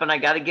wrapping up, and I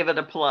got to give it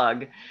a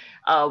plug.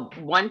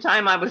 One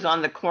time I was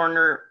on the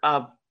corner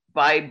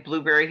by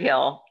Blueberry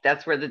Hill.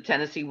 That's where the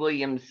Tennessee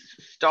Williams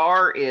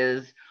star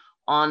is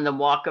on the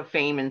Walk of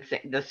Fame and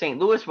the St.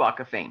 Louis Walk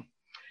of Fame.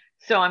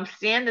 So I'm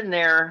standing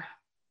there,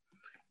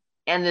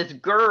 and this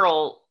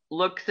girl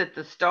looks at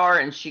the star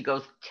and she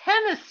goes,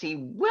 "Tennessee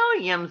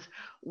Williams,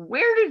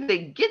 where did they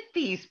get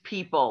these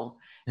people?"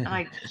 And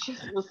I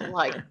just was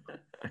like,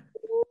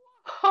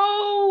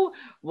 oh,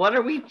 what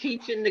are we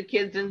teaching the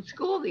kids in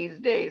school these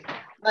days?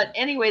 But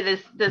anyway,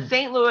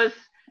 the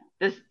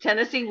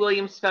Tennessee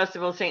Williams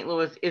Festival St.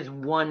 Louis is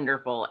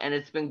wonderful, and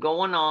it's been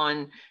going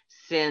on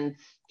since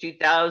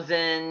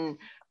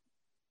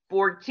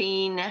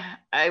 2014,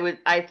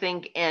 I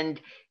think,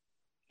 and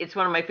it's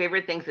one of my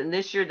favorite things. And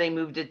this year they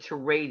moved it to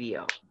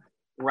radio.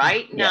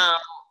 Right now,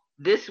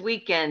 this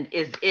weekend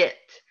is it.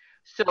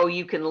 So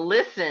you can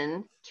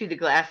listen to the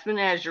Glass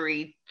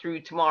Menagerie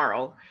through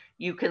tomorrow.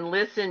 You can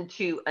listen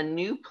to a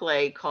new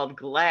play called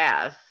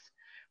Glass,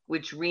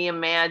 which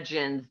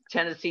reimagines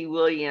Tennessee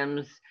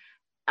Williams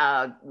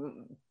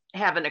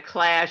having a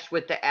clash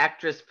with the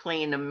actress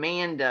playing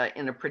Amanda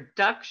in a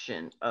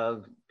production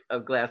of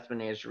Glass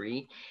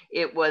Menagerie.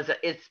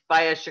 It's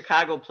by a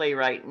Chicago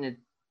playwright, and it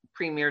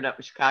premiered up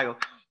in Chicago.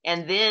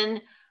 And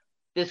then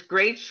this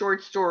great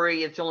short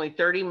story, it's only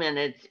 30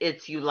 minutes.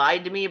 It's You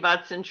Lied to Me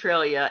About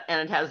Centralia, and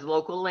it has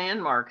local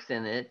landmarks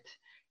in it.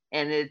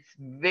 And it's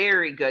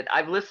very good.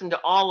 I've listened to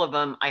all of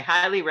them. I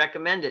highly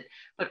recommend it.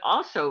 But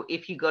also,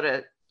 if you go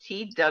to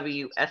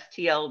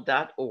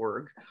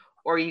twstl.org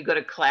or you go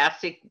to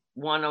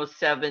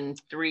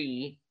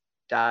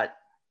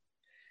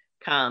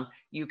classic1073.com,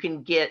 you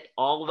can get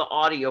all the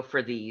audio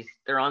for these.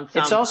 They're on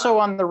SoundCloud. It's also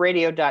on the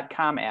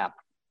radio.com app.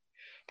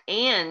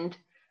 And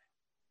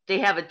they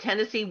have a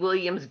Tennessee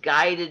Williams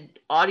guided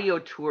audio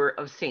tour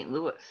of St.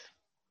 Louis.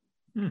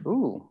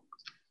 Ooh.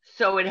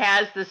 So it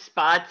has the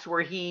spots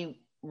where he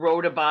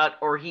wrote about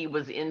or he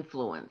was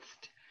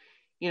influenced,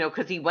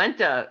 because he went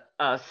to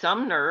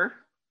Sumner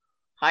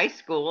High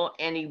School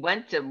and he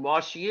went to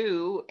Wash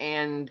U,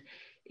 and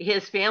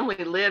his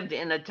family lived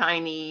in a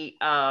tiny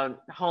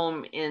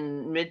home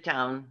in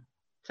Midtown,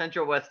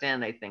 Central West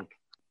End, I think,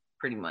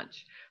 pretty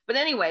much. But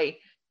anyway,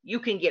 you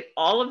can get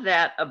all of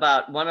that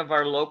about one of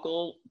our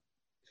local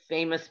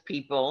famous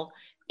people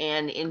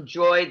and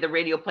enjoy the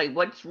radio play.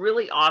 What's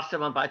really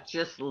awesome about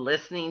just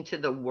listening to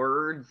the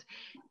words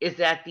is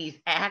that these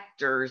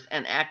actors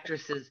and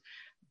actresses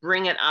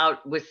bring it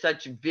out with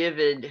such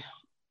vivid,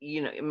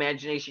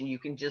 imagination. You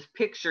can just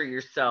picture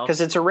yourself. Because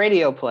it's a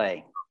radio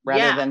play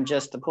rather than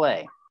just a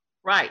play.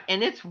 Right.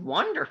 And it's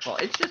wonderful.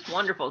 It's just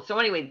wonderful. So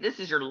anyway, this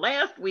is your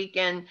last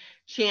weekend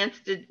chance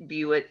to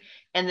view it.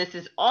 And this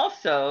is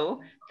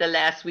also the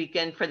last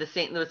weekend for the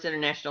St. Louis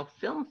International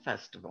Film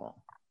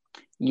Festival.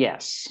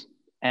 Yes.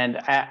 And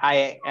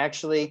I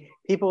actually,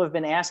 people have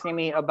been asking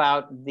me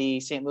about the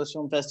St. Louis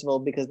Film Festival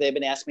because they've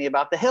been asking me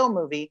about the Hill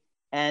movie.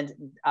 And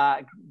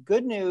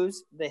good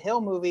news, the Hill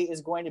movie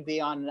is going to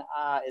be on,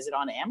 is it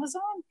on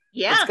Amazon?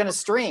 Yeah. It's going to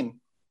stream.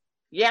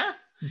 Yeah.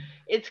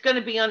 It's going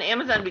to be on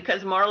Amazon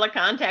because Marla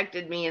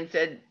contacted me and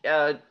said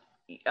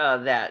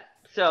that.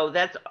 So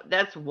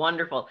that's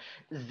wonderful.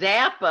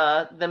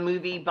 Zappa, the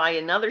movie by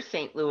another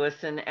St. Louis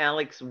and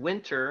Alex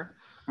Winter,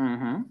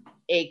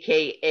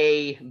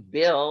 aka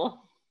Bill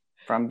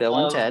from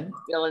Bill and Ted.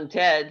 Bill and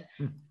Ted.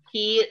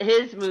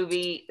 His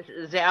movie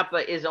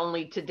Zappa is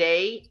only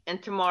today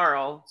and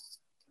tomorrow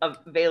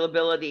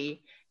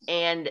availability,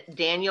 and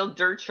Daniel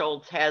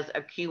Derscholtz has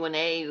a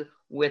Q&A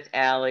with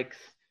Alex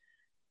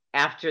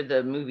after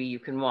the movie you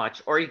can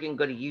watch, or you can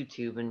go to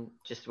YouTube and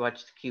just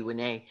watch the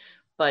Q&A.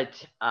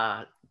 But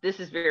this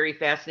is very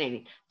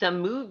fascinating. The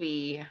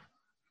movie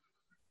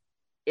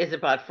is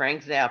about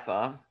Frank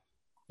Zappa.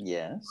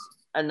 Yes.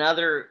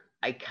 Another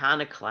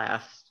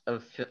iconoclast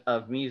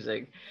of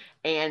music.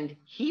 And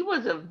he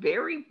was a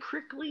very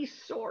prickly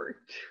sort.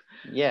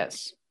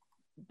 Yes.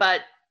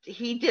 But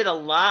he did a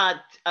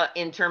lot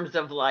in terms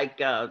of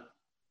like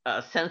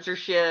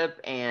censorship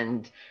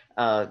and,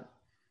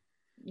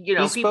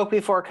 he spoke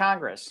before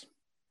Congress.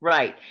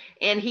 Right.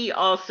 And he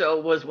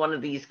also was one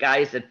of these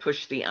guys that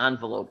pushed the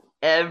envelope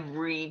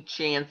every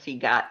chance he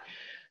got.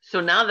 So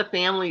now the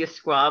family is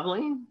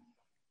squabbling.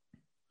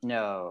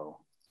 No.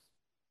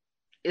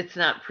 It's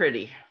not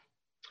pretty.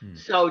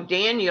 So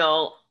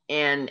Daniel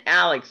and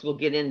Alex will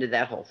get into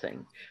that whole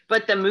thing.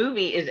 But the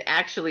movie is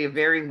actually a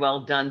very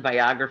well done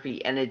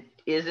biography, and it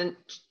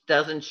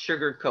doesn't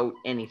sugarcoat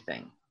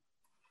anything.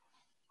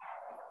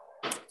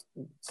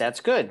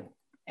 That's good.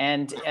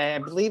 And I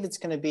believe it's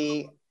going to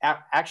be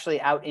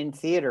actually out in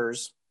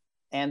theaters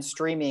and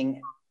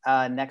streaming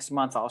next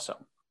month also.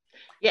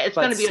 Yeah, it's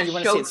going to be on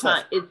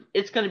Showtime.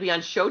 It's going to be on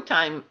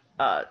Showtime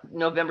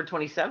November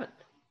 27th.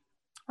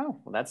 Oh,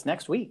 well, that's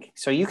next week.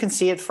 So you can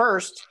see it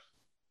first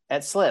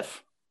at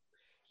SLIF.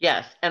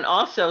 Yes, and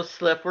also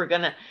SLIF, we're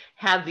going to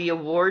have the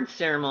award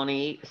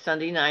ceremony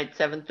Sunday night,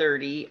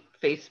 7:30,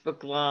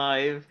 Facebook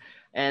Live,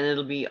 and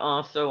it'll be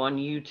also on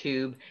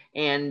YouTube.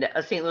 And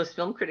St. Louis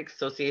Film Critics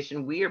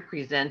Association, we are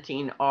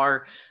presenting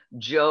our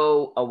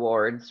Joe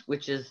Awards,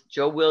 which is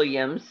Joe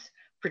Williams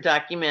for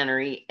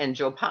documentary and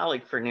Joe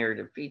Pollock for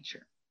narrative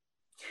feature.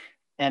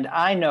 And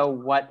I know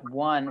what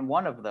won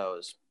one of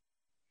those,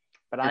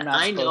 but I'm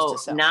not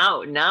supposed to say.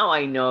 Now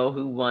I know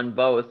who won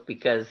both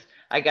because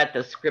I got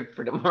the script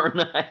for tomorrow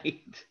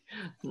night.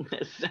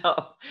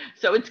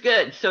 so it's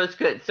good.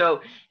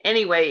 So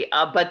anyway,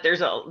 but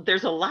there's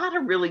a lot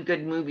of really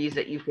good movies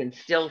that you can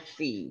still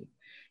see.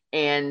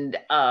 And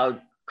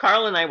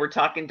Carl and I were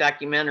talking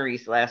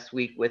documentaries last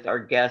week with our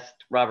guest,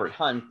 Robert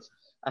Hunt,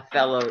 a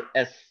fellow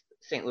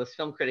St. Louis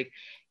film critic.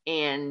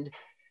 And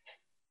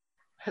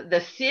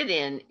the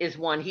sit-in is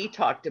one he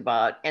talked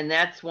about, and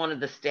that's one of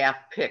the staff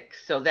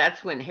picks. So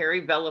that's when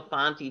Harry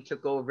Belafonte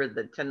took over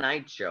the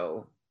Tonight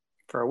Show.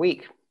 For a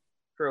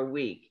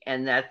week.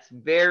 And that's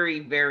very,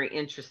 very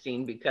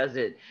interesting because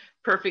it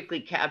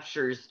perfectly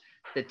captures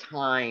the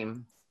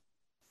time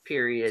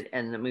period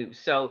and the move.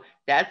 So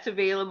that's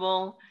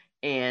available.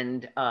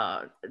 And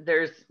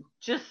there's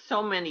just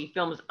so many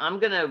films. I'm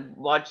going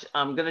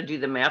to do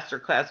the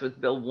masterclass with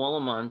Bill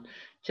Wolleman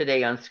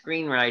today on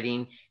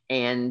screenwriting.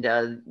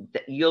 And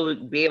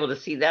you'll be able to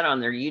see that on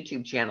their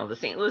YouTube channel. The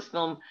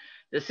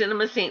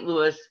Cinema St.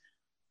 Louis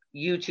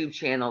YouTube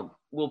channel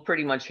will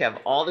pretty much have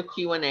all the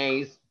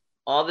Q&As,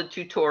 all the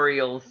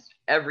tutorials,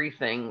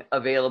 everything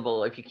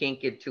available if you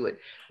can't get to it.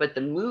 But the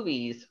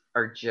movies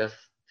are just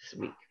this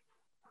week.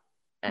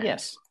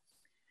 Yes.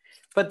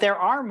 But there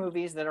are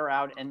movies that are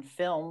out in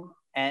film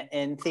and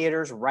in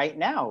theaters right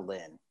now,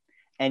 Lynn.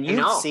 And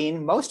you've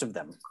seen most of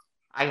them.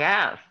 I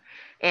have.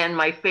 And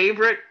my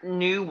favorite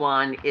new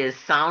one is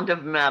Sound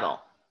of Metal.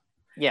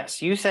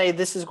 Yes. You say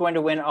this is going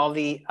to win all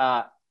the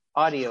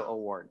audio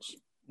awards.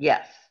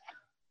 Yes.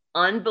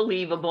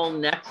 Unbelievable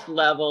next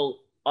level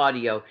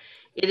audio.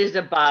 It is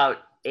about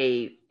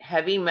a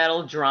heavy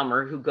metal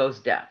drummer who goes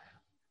deaf.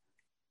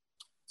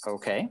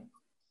 Okay.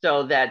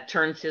 So that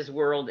turns his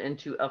world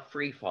into a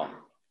free fall.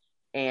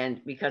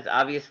 And because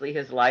obviously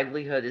his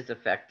livelihood is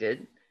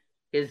affected,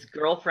 his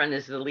girlfriend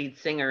is the lead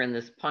singer in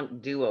this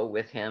punk duo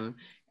with him,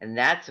 and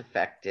that's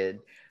affected.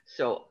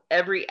 So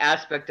every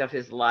aspect of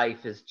his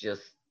life is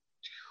just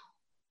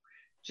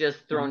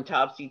thrown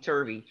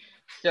topsy-turvy.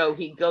 So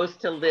he goes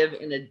to live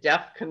in a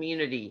deaf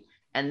community,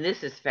 and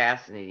this is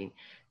fascinating.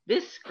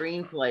 This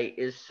screenplay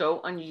is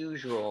so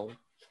unusual,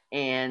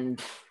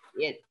 and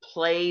it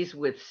plays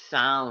with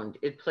sound.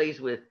 It plays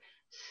with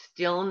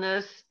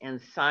stillness and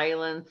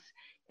silence,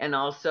 and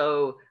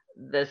also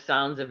the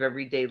sounds of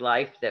everyday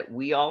life that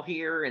we all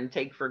hear and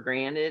take for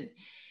granted.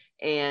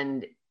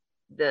 And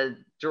the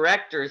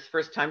director's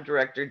first-time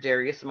director,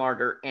 Darius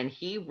Marder, and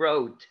he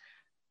wrote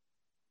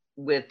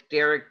with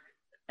Derek,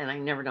 and I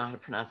never know how to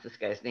pronounce this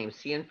guy's name,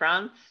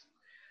 Cianfrance,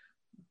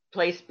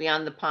 Place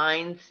Beyond the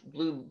Pines,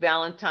 Blue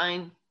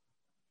Valentine.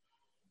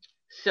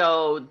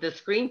 So the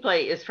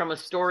screenplay is from a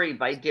story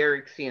by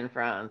Derek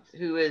Cianfrance,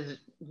 who is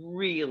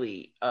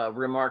really a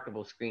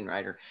remarkable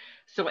screenwriter.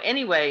 So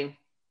anyway,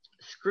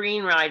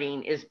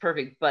 screenwriting is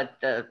perfect, but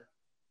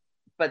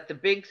the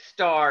big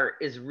star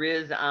is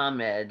Riz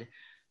Ahmed,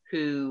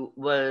 who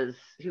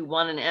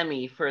won an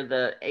Emmy for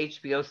the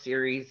HBO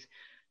series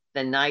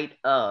The Night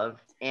of,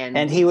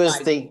 and he was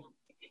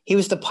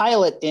the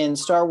pilot in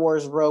Star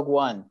Wars Rogue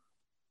One.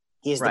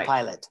 He's the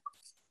pilot.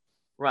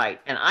 Right.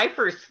 And I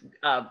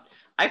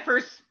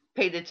first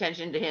paid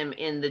attention to him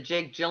in the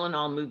Jake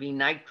Gyllenhaal movie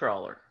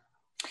Nightcrawler.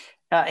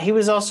 He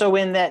was also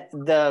in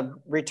the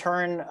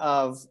return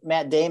of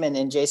Matt Damon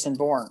and Jason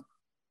Bourne.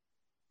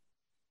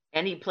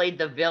 And he played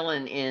the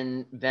villain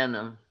in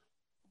Venom.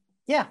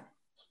 Yeah.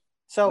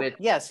 So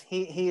yes,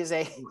 he's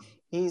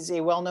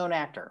a well-known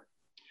actor.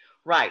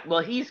 Right. Well,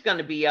 he's going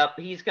to be up.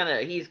 He's going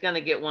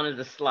to get one of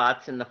the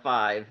slots in the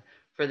 5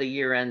 for the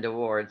year-end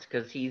awards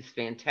because he's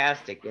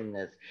fantastic in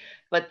this.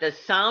 But the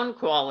sound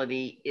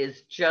quality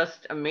is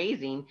just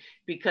amazing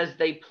because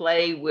they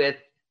play with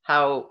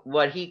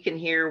what he can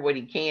hear, what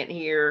he can't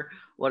hear,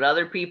 what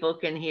other people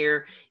can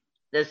hear.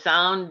 The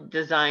sound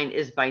design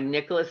is by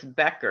Nicholas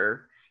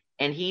Becker,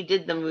 and he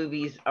did the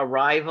movies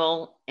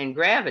Arrival and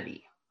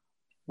Gravity.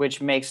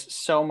 Which makes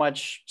so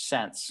much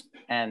sense.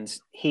 And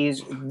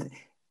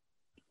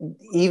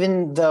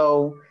even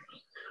though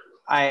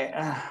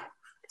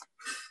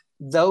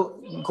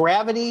though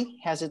Gravity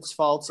has its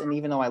faults, and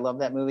even though I love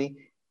that movie,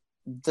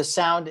 the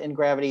sound in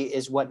Gravity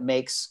is what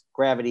makes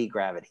Gravity.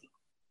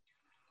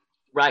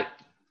 Right.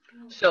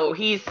 So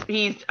he's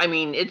I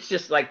mean, it's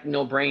just like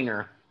no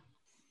brainer.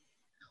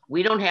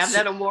 We don't have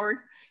that award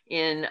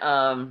in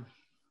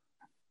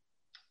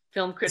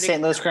Film Critics.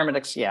 St. Louis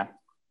Critics, yeah.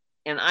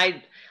 And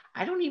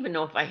I don't even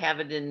know if I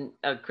have it in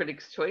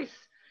Critics' Choice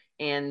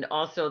and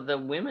also the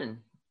women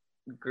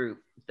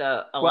group,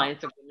 the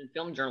Alliance of Women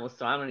Film Journalists.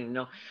 So I don't even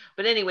know.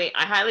 But anyway,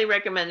 I highly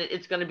recommend it.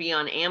 It's going to be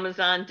on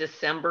Amazon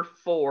December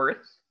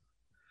 4th.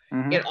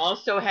 Mm-hmm. It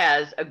also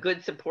has a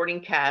good supporting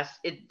cast.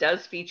 It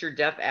does feature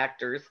deaf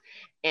actors,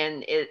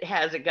 and it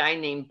has a guy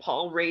named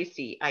Paul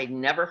Racy. I'd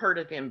never heard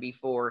of him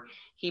before.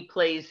 He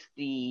plays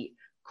the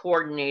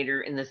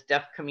coordinator in this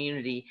deaf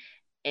community,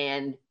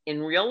 and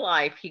in real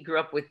life, he grew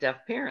up with deaf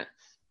parents.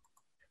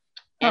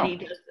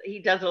 And he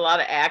does a lot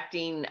of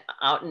acting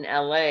out in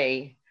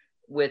LA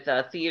with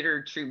a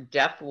theater troupe,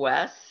 Deaf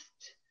West.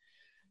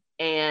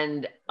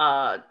 And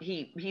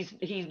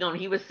he's known.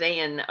 He was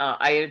saying,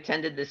 I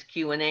attended this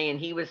Q&A,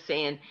 and he was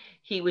saying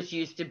he was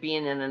used to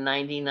being in a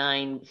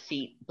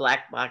 99-seat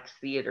black box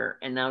theater,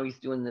 and now he's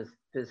doing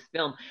this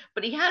film.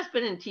 But he has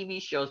been in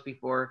TV shows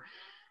before.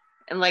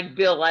 And like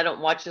Bill, I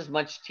don't watch as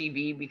much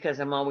TV because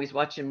I'm always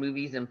watching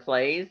movies and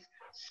plays.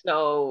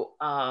 So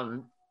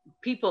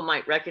people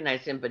might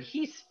recognize him, but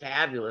he's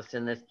fabulous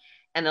in this.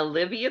 And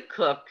Olivia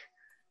Cook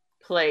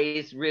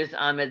plays Riz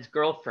Ahmed's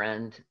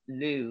girlfriend,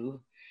 Lou.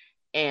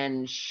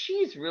 And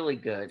she's really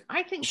good.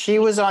 I think she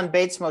was on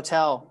Bates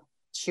Motel.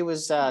 She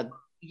was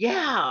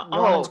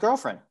Norman's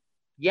girlfriend.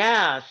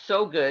 Yeah,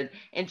 so good.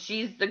 And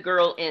she's the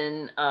girl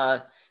in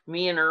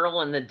Me and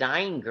Earl and the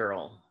Dying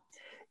Girl.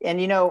 And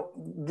you know,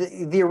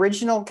 the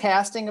original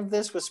casting of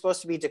this was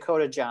supposed to be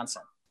Dakota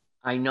Johnson.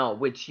 I know,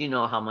 which you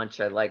know how much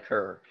I like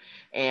her.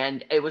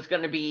 And it was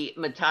going to be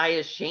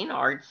Matthias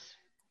Schoenaerts,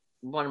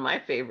 one of my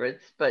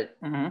favorites. But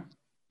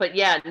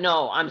yeah,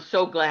 no, I'm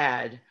so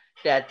glad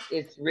that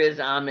it's Riz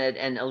Ahmed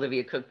and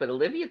Olivia Cook. But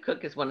Olivia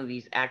Cook is one of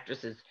these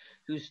actresses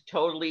who's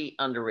totally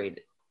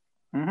underrated.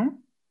 Mm-hmm.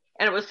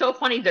 And it was so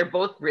funny. They're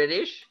both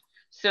British.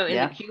 So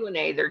in the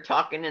Q&A, they're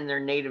talking in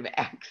their native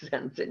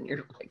accents. And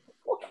you're like,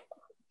 what?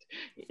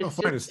 It's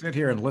so funny to sit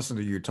here and listen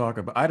to you talk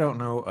about. I don't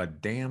know a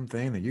damn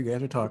thing that you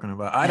guys are talking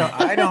about. I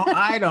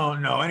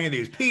don't know any of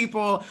these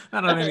people.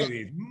 I don't know any of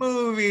these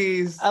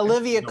movies.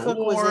 Olivia Cook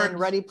was in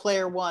Ready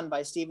Player One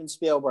by Steven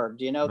Spielberg.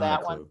 Do you know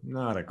that one?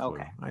 Not a clue.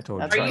 Okay. I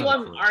told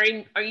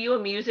you. Are you a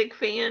music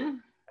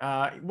fan?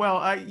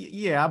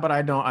 Yeah, but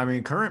I don't. I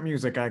mean, current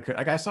music.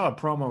 I saw a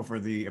promo for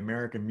the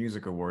American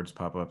Music Awards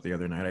pop up the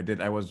other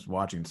night. I was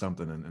watching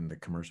something in the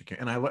commercial,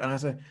 and I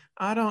said,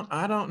 I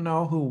don't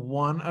know who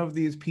one of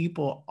these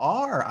people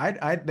are.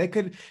 They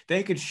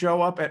could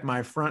show up at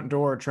my front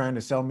door trying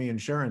to sell me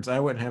insurance. I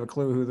wouldn't have a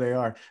clue who they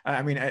are.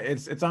 I mean,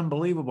 it's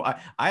unbelievable.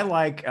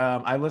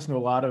 I listen to a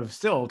lot of,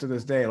 still to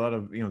this day, a lot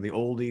of the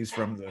oldies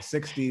from the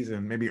 '60s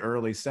and maybe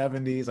early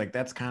 '70s. Like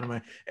that's kind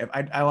of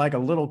I like a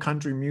little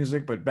country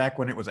music, but back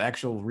when it was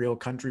actual real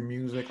country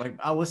music, like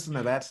I'll listen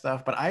to that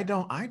stuff, but I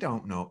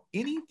don't know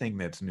anything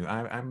that's new.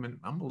 I'm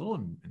a little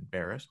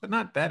embarrassed, but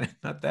not that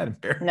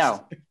embarrassed.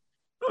 No.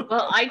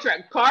 Well, I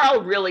try.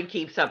 Carl really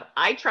keeps up.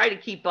 I try to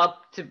keep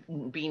up to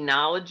be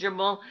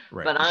knowledgeable,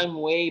 right, but I'm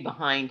way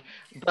behind.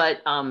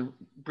 But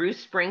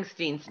Bruce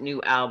Springsteen's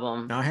new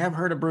album. Now, I have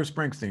heard of Bruce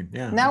Springsteen.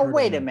 Yeah. Now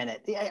wait a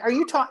minute. Are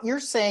you talking? You're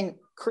saying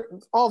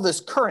all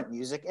this current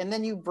music, and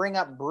then you bring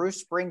up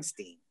Bruce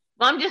Springsteen.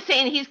 Well, I'm just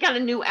saying he's got a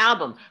new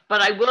album,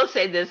 but I will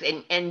say this,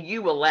 and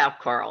you will laugh,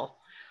 Carl.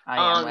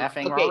 I am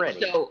laughing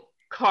already. So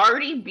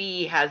Cardi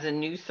B has a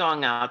new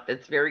song out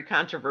that's very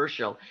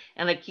controversial,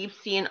 and I keep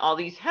seeing all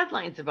these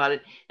headlines about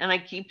it, and I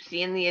keep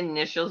seeing the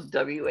initials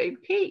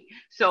WAP.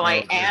 So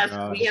I asked,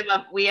 we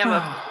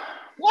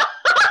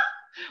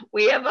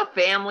have a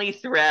family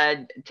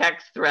thread,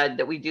 text thread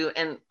that we do,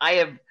 and I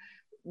have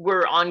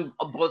we're on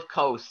both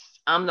coasts.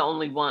 I'm the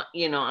only one,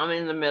 you know, I'm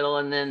in the middle,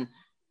 and then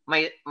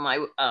my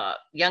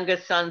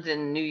youngest son's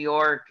in New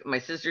York, my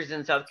sister's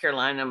in South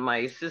Carolina,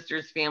 my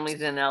sister's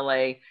family's in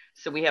LA,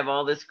 so we have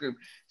all this group.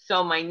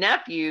 So my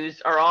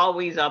nephews are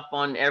always up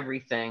on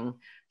everything.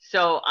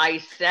 So I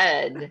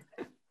said,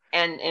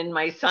 and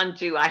my son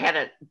too, I had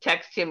to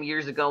text him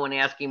years ago and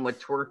ask him what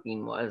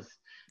twerking was.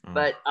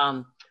 But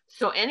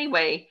so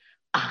anyway,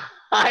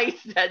 I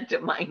said to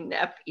my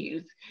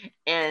nephews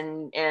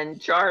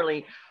and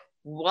Charlie,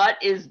 what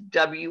is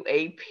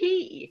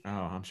WAP? Oh,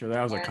 I'm sure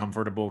that was a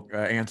comfortable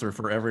answer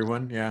for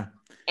everyone. Yeah.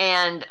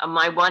 And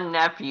my one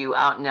nephew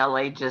out in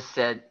LA just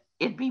said,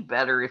 it'd be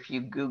better if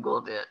you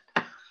Googled it.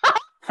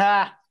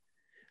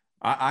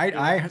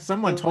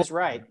 Someone told me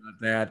right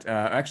that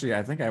actually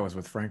I think I was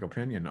with Frank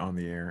Opinion on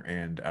the air,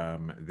 and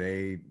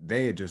they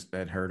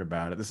had heard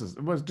about it.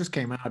 It just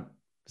came out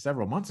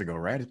several months ago,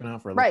 right? It's been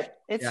out for right.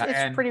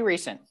 It's pretty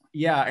recent.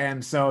 Yeah,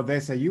 and so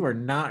they say you are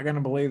not going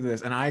to believe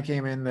this, and I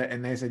came in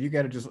and they said you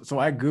got to just. So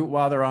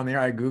while they're on the air,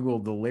 I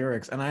googled the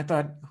lyrics, and I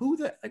thought,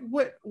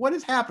 what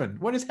has happened?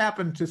 What has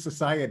happened to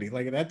society?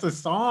 Like that's a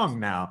song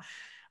now.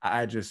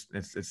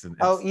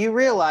 You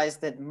realize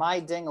that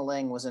My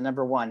Ding-a-Ling was a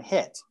 #1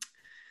 hit.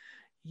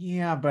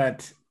 Yeah,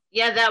 but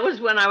that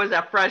was when I was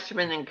a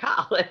freshman in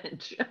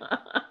college.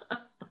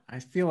 I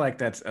feel like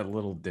that's a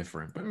little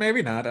different, but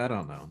maybe not. I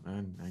don't know.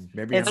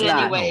 Maybe it's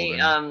anyway,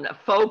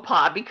 faux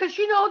pas, because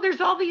you know there's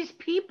all these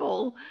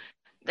people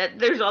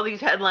there's all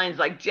these headlines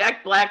like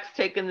Jack Black's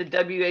taking the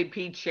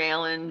WAP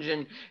challenge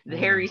and the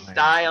Harry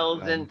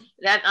Styles and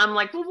that. I'm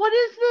like, well, what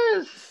is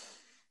this?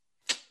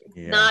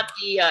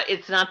 Yeah.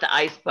 It's not the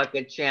ice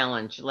bucket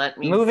challenge.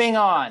 Moving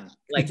on.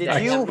 Like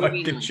did you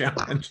bucket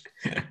challenge?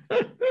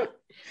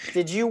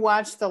 Did you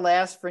watch The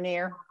Last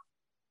Vernier?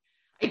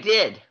 I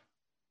did.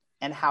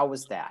 And how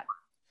was that?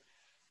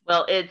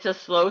 Well, it's a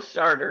slow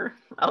starter.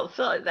 I'll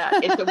tell you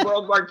that. It's a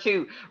World War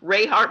II.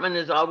 Ray Hartman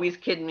is always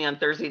kidding me on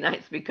Thursday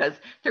nights because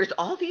there's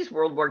all these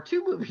World War II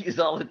movies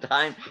all the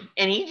time.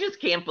 And he just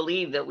can't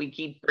believe that we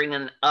keep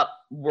bringing up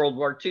World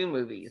War II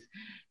movies.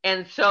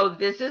 And so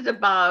this is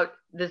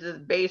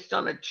based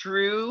on a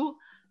true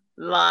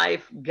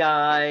life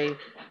guy,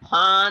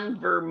 Han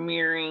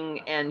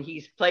Vermeering, and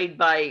he's played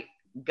by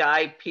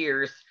Guy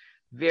Pearce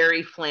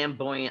very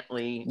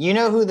flamboyantly. You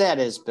know who that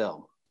is,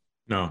 Bill?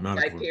 No, not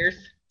Guy Pearce.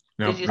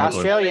 No,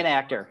 Australian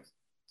actor.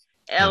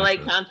 LA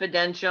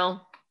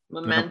Confidential,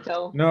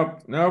 Memento.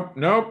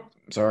 Nope.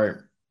 Sorry.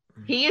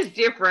 He is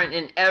different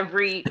in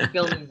every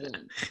film he's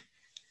in.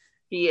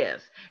 He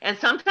is. And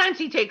sometimes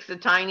he takes the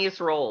tiniest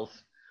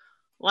roles.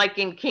 Like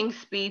in King's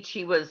Speech,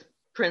 he was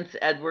Prince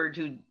Edward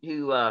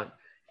who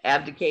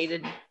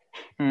abdicated.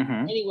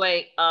 Mm-hmm.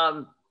 Anyway,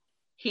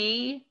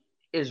 he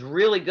is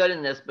really good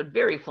in this, but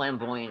very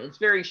flamboyant. It's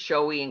very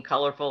showy and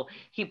colorful.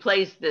 He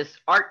plays this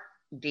art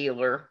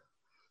dealer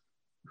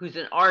who's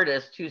an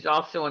artist who's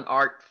also an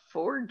art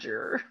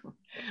forger.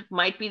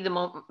 Might be the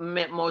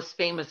most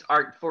famous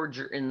art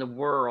forger in the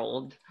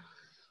world.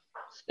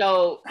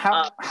 So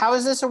how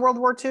is this a World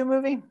War II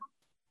movie?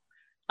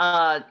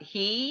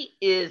 He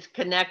is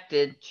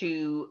connected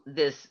to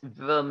this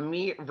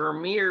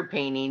Vermeer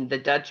painting, the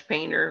Dutch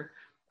painter,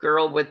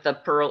 girl with the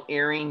pearl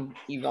earring.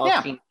 You've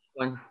all seen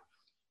one.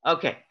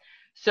 Okay,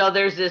 so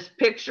there's this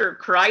picture,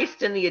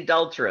 Christ and the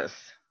Adulteress,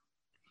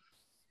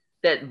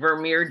 that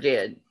Vermeer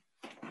did.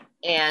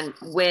 And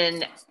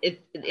when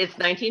it's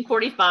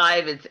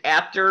 1945, it's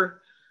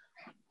after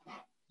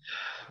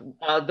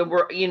the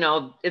war,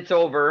 it's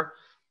over.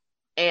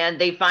 And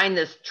they find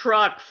this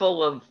truck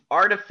full of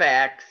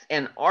artifacts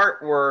and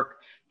artwork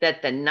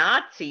that the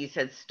Nazis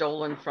had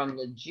stolen from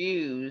the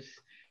Jews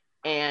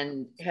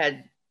and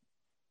had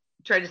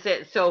tried to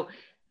say it. So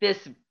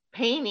this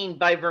painting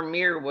by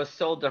Vermeer was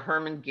sold to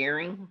Hermann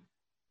Goering.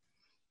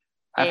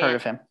 I've heard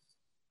of him.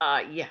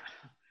 Yeah.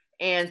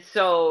 And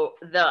so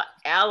the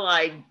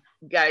Allied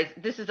guys,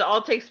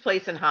 all takes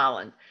place in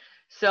Holland.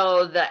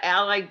 So the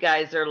Allied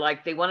guys are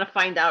like, they want to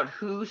find out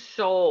who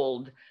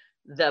sold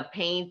the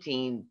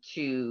painting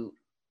to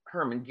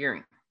Hermann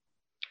Goering.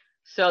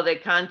 So they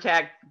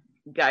contact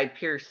Guy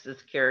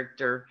Pearce's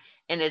character,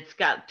 and it's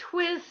got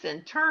twists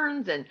and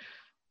turns, and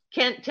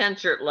Kent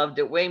Tenchert loved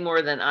it way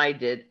more than I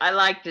did. I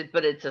liked it,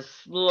 but it's a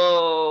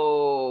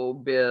slow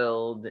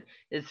build.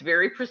 It's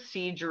very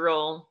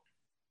procedural.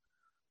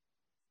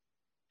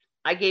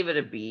 I gave it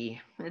a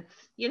B. It's,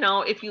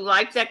 if you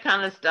like that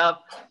kind of stuff,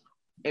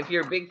 if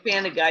you're a big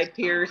fan of Guy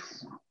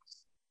Pearce.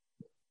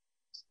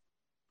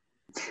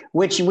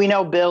 Which we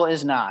know Bill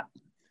is not.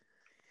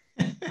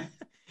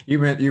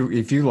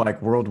 If you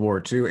like World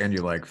War II and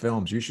you like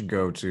films, you should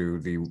go to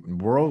the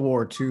World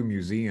War II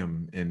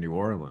Museum in New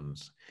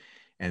Orleans.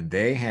 And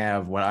they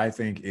have what I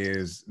think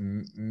is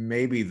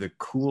maybe the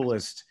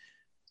coolest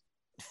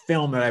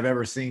film that I've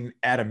ever seen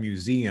at a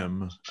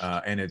museum.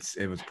 And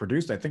it was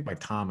produced, I think, by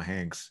Tom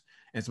Hanks.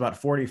 And it's about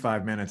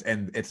 45 minutes.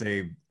 And it's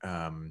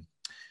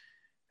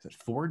is it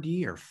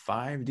 4D or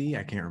 5D?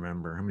 I can't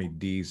remember how many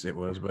Ds it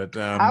was, but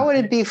how would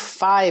it be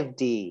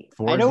 5D?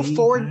 4D, I know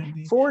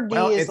 5D? 4D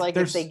Well, is like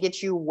if they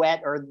get you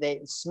wet or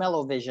they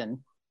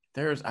smell-o-vision.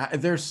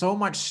 There's so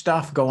much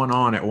stuff going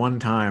on at one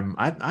time.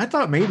 I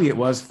thought maybe it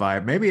was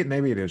 5. Maybe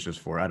it is just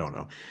 4. I don't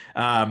know.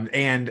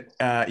 And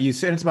you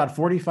said it's about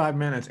 45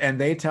 minutes, and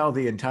they tell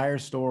the entire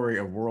story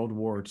of World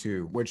War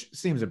II, which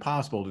seems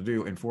impossible to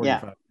do in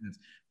 45 minutes,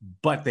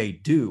 but they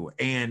do.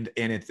 And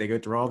they go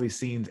through all these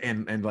scenes,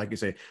 and like you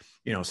say,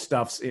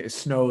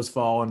 snow's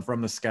falling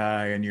from the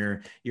sky, and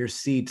your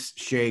seats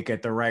shake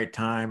at the right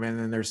time, and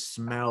then there's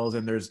smells,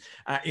 and there's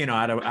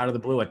out of the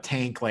blue a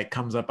tank like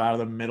comes up out of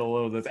the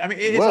middle of the. I mean,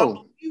 it's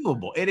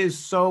unbelievable. It is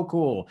so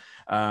cool.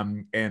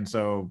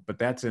 But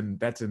that's in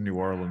New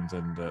Orleans,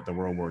 and the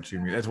World War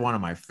II. That's one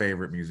of my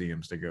favorite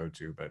museums to go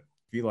to. But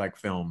if you like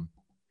film,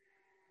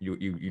 you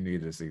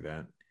need to see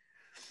that.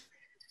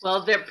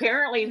 Well,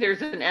 apparently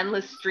there's an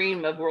endless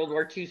stream of World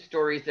War II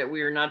stories that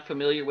we are not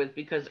familiar with,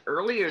 because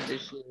earlier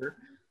this year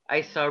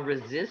I saw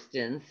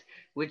Resistance,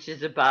 which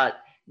is about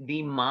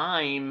the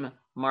mime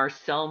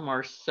Marcel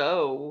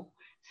Marceau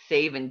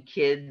saving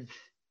kids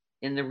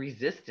in the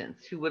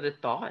Resistance. Who would have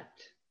thought?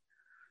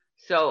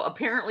 So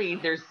apparently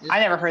there's I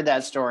never heard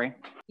that story.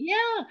 Yeah.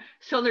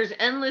 So there's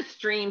endless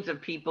streams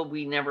of people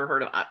we never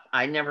heard of.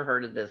 I never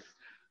heard of this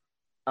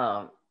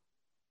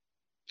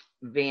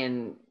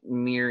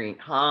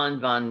Han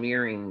von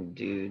Meering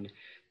dude,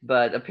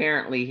 but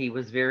apparently he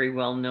was very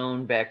well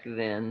known back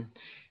then,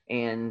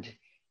 and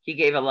he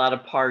gave a lot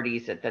of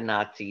parties that the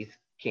Nazis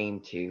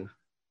came to.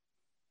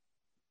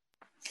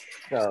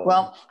 So.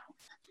 Well,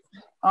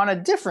 on a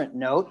different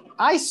note,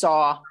 I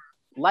saw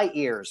Light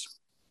Years.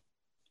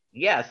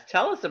 Yes,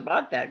 tell us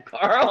about that,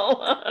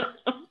 Carl.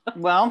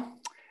 Well,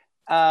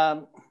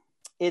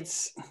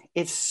 it's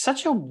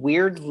such a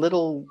weird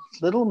little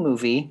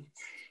movie.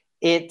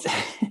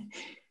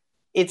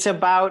 It's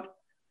about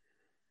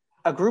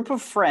a group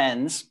of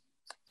friends,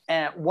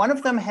 and one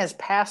of them has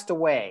passed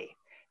away.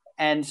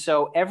 And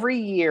so every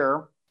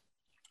year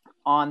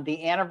on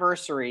the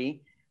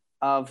anniversary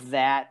of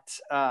that,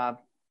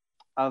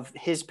 of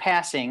his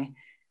passing,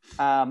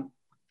 one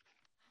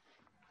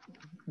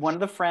of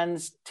the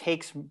friends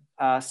takes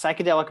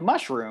psychedelic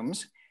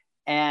mushrooms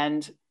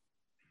and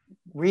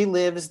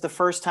relives the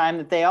first time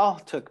that they all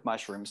took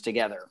mushrooms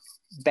together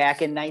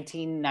back in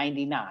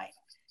 1999.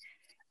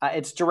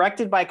 It's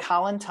directed by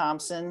Colin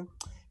Thompson,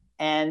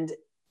 and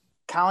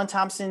Colin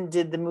Thompson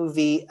did the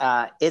movie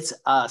It's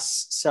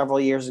Us several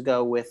years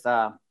ago with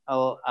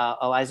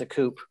Eliza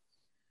Coupe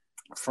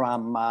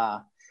from,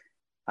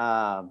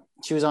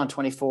 she was on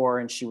 24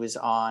 and she was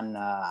on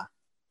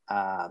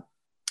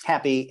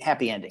Happy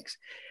Endings.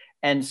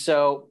 And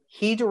so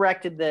he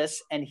directed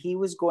this, and he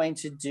wasn't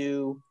going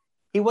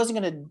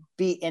to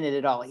be in it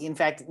at all. In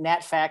fact,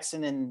 Nat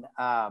Faxon and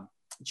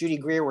Judy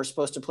Greer were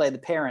supposed to play the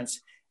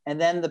parents. And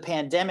then the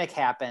pandemic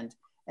happened.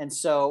 And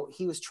so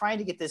he was trying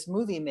to get this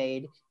movie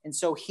made. And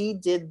so he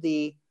did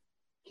a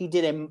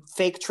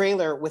fake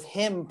trailer with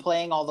him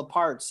playing all the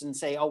parts and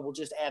say, oh, we'll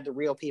just add the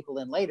real people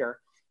in later.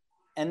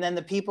 And then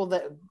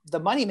the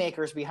money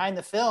makers behind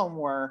the film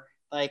were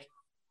like,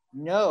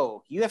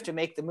 no, you have to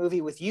make the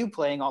movie with you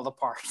playing all the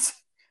parts.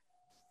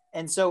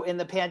 And so in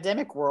the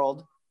pandemic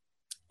world,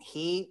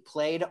 he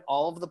played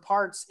all of the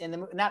parts in the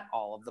movie, not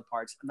all of the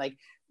parts. Like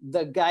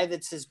the guy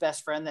that's his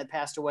best friend that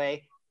passed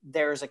away,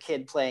 there's a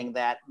kid playing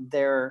that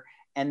there.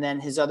 And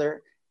then it's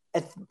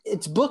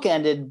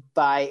bookended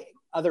by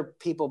other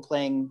people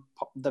playing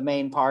the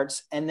main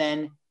parts. And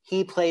then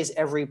he plays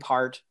every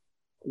part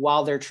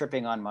while they're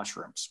tripping on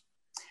mushrooms.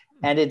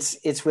 And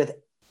it's with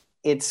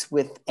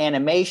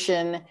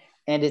animation,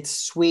 and it's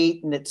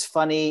sweet, and it's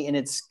funny, and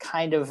it's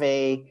kind of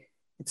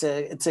it's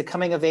a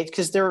coming of age,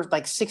 because they're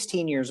like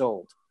 16 years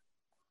old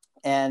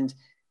and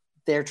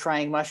they're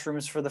trying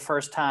mushrooms for the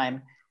first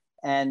time.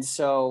 And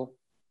so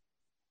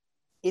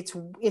it's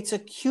a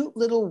cute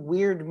little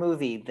weird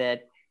movie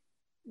that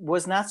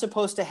was not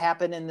supposed to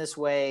happen in this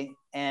way,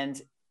 and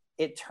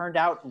it turned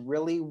out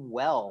really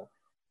well.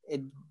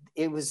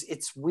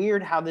 It's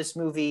weird how this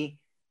movie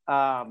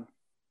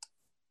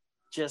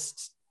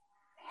just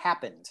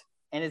happened.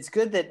 And it's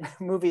good that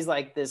movies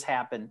like this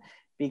happen,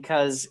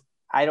 because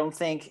I don't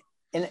think,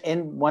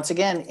 and once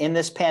again, in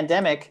this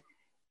pandemic,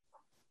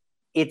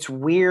 it's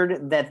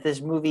weird that this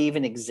movie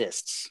even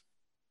exists.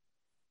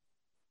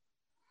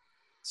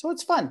 So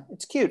it's fun.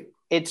 It's cute.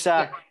 It's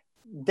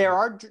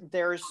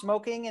there is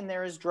smoking, and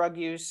there is drug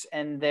use,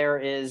 and there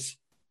is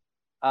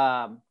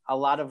a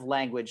lot of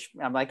language.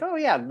 I'm like, oh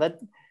yeah,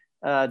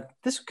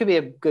 this could be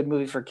a good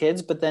movie for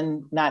kids, but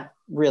then not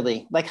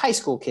really, like high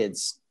school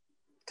kids,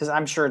 because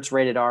I'm sure it's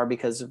rated R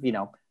because of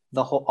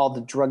all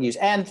the drug use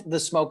and the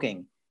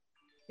smoking.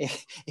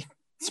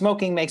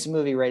 Smoking makes a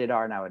movie rated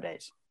R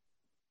nowadays.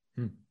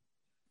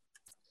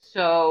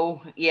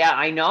 So yeah,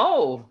 I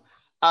know.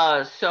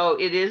 So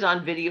it is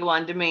on video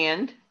on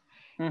demand.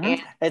 Mm-hmm.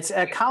 And it's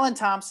Colin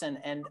Thompson,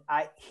 and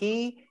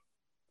he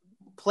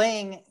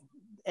playing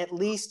at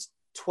least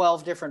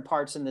 12 different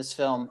parts in this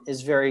film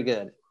is very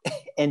good.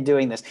 in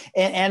doing this,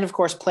 and of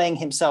course playing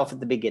himself at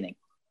the beginning.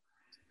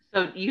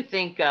 So you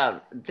think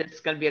this is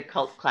going to be a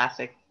cult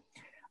classic?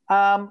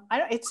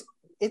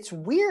 It's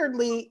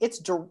weirdly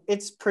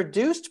it's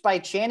produced by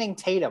Channing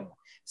Tatum.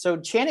 So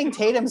Channing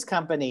Tatum's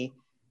company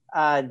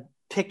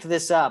picked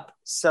this up.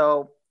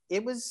 So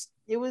it's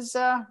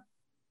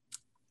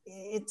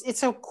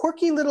a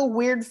quirky little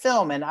weird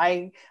film, and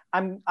I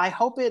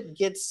hope it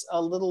gets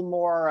a little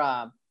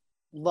more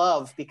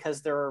love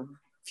because there are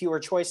fewer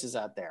choices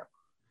out there.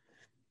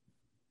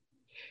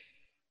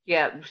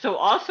 Yeah. So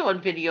also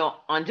on video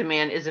on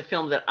demand is a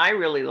film that I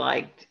really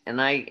liked, and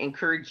I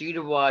encourage you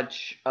to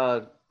watch,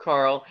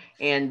 Carl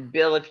and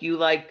Bill, if you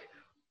like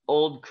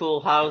old cool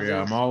houses.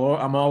 Yeah, I'm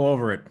all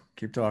over it.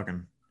 Keep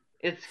talking.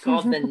 It's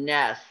called The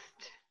Nest.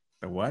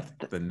 The what?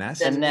 The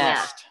Nest? The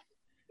Nest.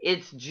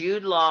 It's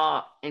Jude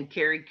Law and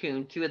Carrie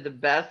Coon, two of the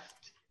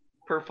best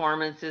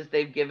performances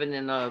they've given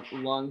in a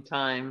long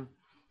time.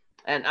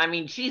 And I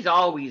mean, she's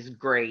always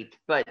great,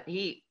 but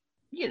he's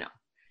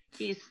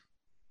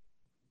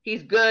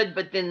good,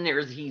 but then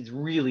he's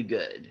really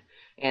good,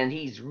 and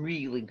he's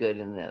really good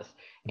in this.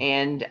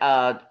 And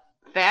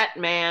Fat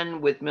Man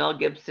with Mel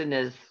Gibson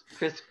as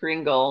Kris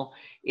Kringle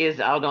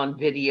is out on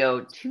video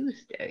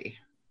Tuesday.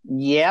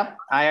 Yep.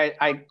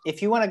 I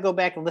if you want to go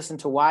back and listen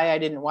to why I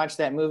didn't watch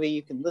that movie,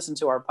 you can listen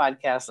to our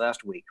podcast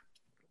last week.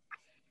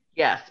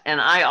 Yes,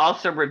 and I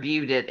also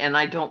reviewed it, and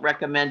I don't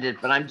recommend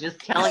it, but I'm just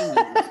telling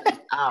you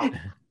out.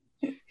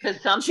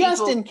 Because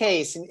just in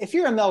case, if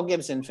you're a Mel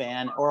Gibson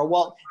fan or a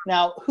Walt,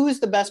 now who's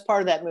the best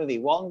part of that movie?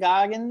 Walton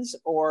Goggins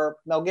or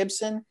Mel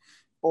Gibson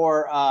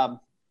or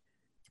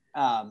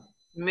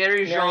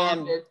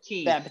Marianne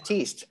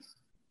Baptiste?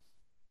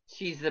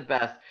 She's the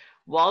best.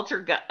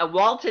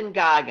 Walton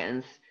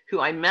Goggins, who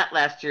I met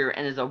last year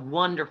and is a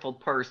wonderful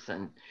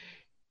person,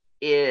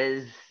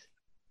 is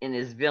in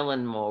his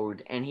villain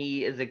mode, and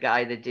he is a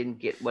guy that didn't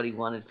get what he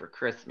wanted for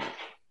Christmas.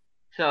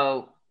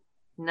 So,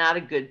 not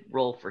a good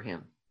role for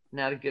him.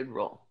 Not a good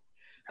role.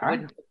 I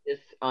wouldn't put this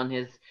on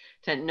his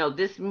 10. No,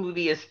 this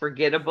movie is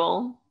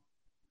forgettable,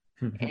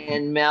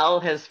 and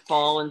Mel has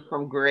fallen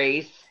from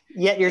grace.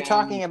 Yet you're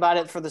talking about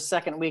it for the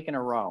second week in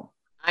a row.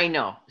 I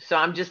know. So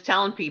I'm just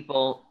telling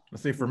people.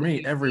 Let's see, for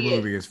me, every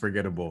movie is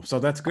forgettable. So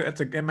that's good.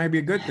 It might be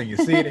a good thing. You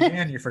see it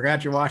again, you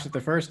forgot you watched it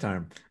the first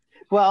time.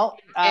 Well,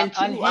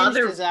 Unhinged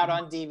is out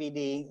on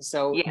DVD,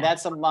 so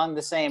that's among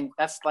the same.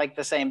 That's like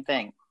the same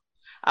thing.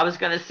 I was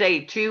going to say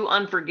 2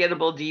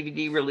 unforgettable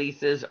DVD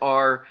releases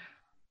are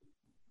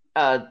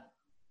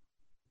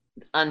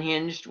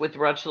Unhinged with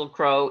Russell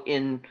Crowe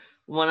in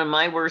one of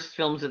my worst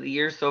films of the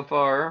year so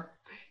far.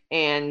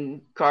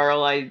 And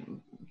Carl, I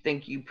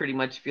think you pretty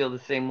much feel the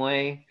same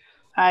way.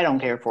 I don't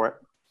care for it.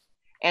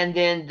 And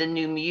then The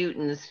New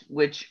Mutants,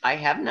 which I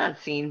have not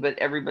seen, but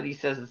everybody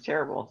says it's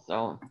terrible.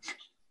 So,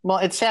 well,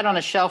 it sat on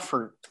a shelf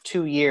for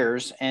 2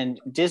 years, and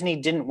Disney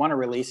didn't want to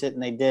release it,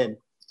 and they did.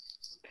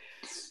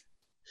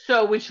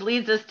 So, which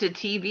leads us to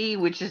TV,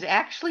 which is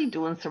actually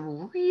doing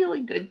some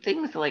really good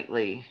things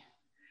lately.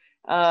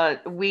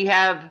 We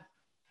have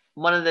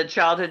one of the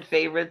childhood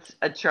favorites,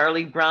 A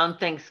Charlie Brown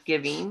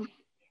Thanksgiving,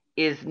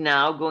 is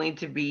now going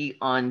to be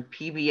on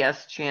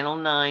PBS Channel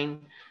 9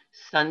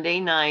 Sunday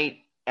night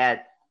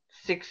at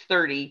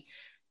 6:30.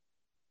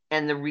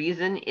 And the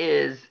reason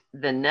is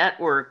the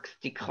networks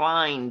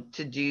declined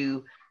to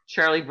do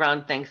Charlie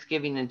Brown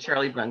Thanksgiving and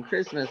Charlie Brown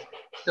Christmas,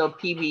 so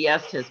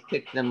PBS has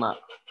picked them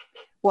up.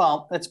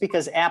 Well, that's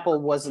because Apple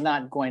was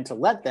not going to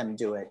let them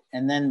do it.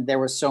 And then there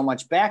was so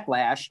much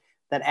backlash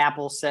that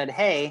Apple said,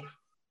 hey,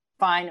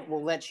 fine,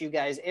 we'll let you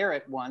guys air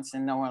it once.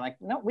 And no one like,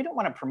 no, we don't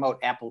want to promote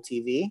Apple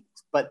TV.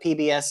 But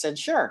PBS said,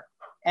 sure.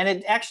 And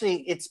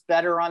it's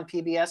better on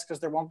PBS because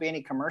there won't be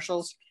any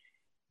commercials.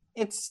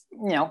 It's,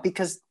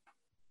 because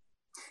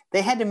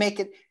they had to make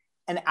it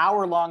an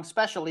hour-long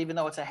special, even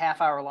though it's a half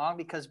hour long,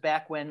 because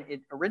back when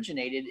it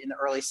originated in the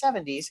early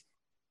 70s,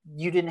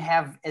 you didn't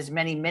have as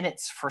many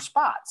minutes for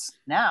spots.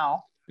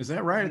 Now, is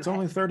that right? It's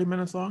only 30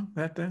 minutes long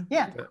that day?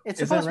 Yeah, it's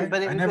supposed to be,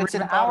 but it's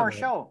an hour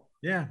show.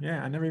 Yeah,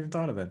 I never even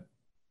thought of it.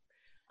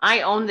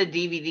 I own the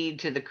DVD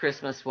to the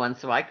Christmas one,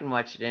 so I can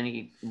watch it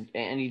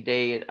any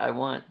day I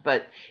want.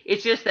 But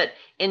it's just that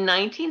in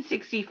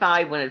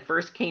 1965, when it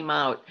first came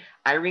out,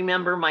 I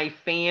remember my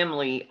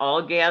family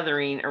all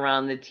gathering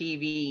around the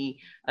TV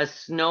a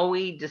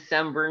snowy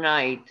December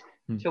night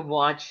to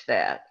watch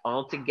that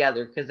all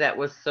together, because that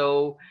was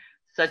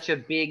such a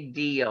big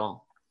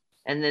deal.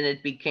 And then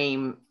it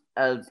became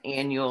an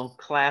annual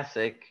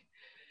classic.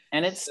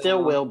 And it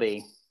still will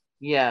be.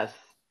 Yes.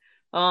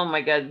 Oh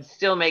my God, it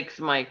still makes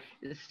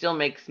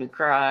me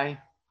cry.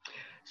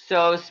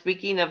 So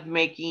speaking of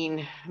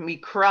making me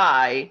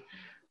cry,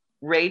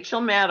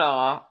 Rachel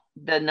Maddow,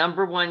 the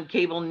 #1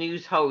 cable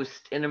news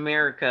host in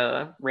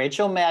America.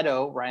 Rachel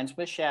Maddow rhymes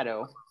with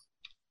shadow.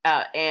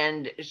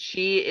 And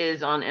she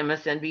is on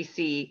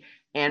MSNBC.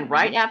 And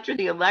right after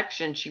the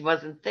election, she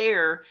wasn't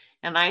there.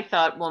 And I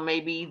thought, well,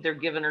 maybe they're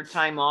giving her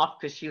time off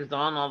because she was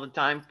on all the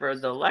time for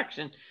the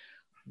election.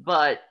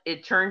 But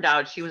it turned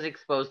out she was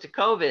exposed to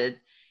COVID.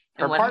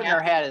 Her partner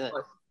had it.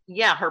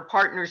 Yeah, her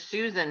partner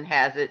Susan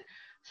has it.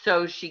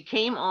 So she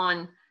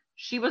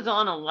was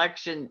on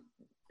election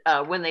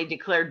when they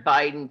declared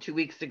Biden 2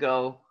 weeks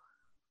ago,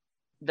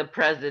 the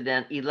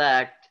president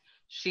elect.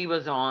 She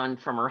was on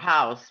from her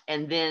house,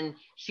 and then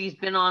she's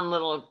been on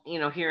little,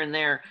 here and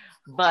there.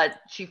 But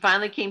she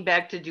finally came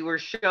back to do her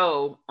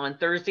show on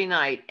Thursday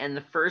night, and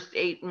the first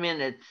 8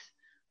 minutes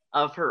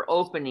of her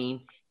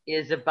opening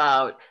is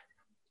about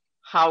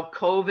how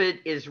COVID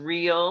is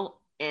real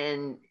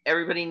and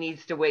everybody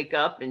needs to wake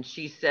up. And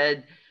she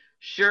said,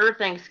 sure,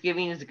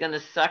 Thanksgiving is going to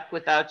suck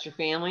without your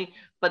family,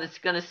 but it's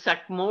going to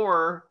suck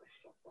more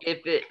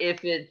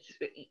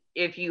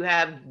if you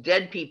have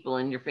dead people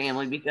in your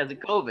family because of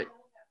COVID.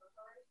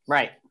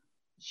 Right.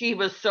 She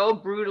was so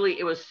brutally,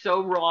 it was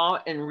so raw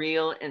and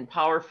real and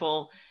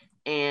powerful,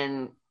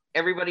 and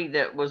everybody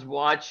that was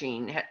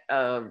watching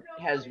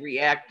has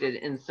reacted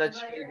in such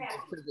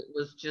because it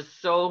was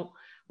just so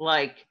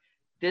like,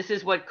 this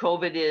is what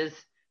COVID is,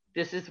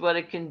 this is what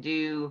it can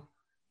do,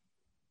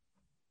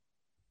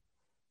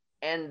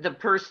 and the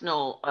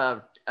personal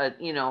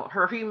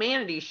her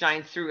humanity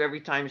shines through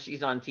every time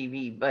she's on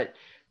TV. But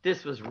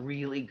this was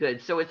really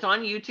good. So it's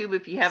on YouTube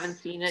if you haven't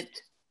seen it.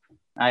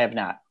 I have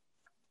not.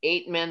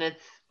 8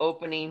 minutes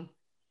opening,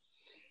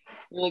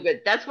 really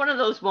good. That's one of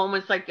those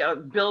moments like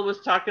Bill was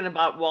talking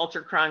about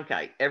Walter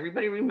Cronkite.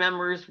 Everybody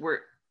remembers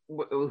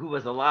who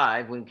was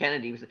alive when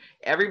Kennedy was.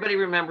 Everybody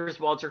remembers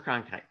Walter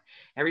Cronkite.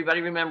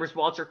 Everybody remembers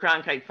Walter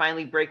Cronkite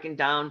finally breaking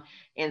down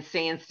and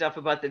saying stuff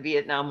about the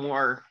Vietnam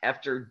War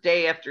after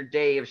day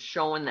of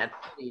showing that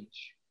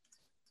footage,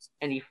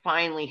 and he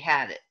finally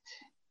had it.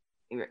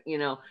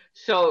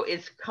 So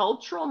it's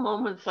cultural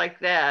moments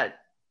like that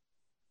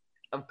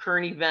of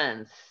current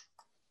events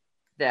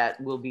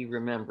that will be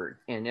remembered,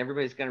 and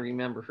everybody's going to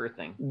remember her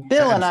thing.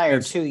 Bill and I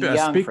are too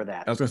young for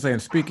that. I was going to say,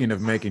 and speaking of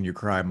making you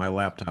cry, my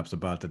laptop's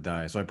about to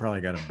die, so I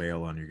probably got to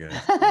bail on you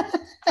guys.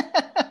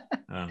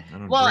 I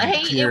don't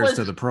bring tears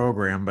to the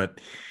program, but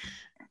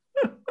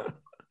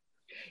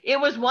it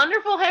was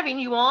wonderful having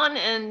you on,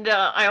 and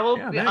I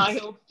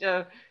hope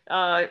to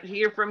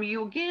hear from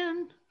you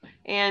again.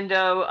 And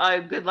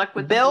good luck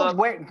with Bill. The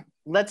book.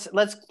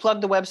 Let's plug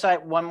the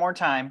website one more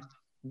time.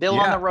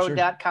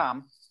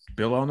 BillOnTheRoad.com.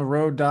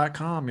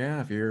 BillOnTheRoad.com.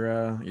 Yeah, if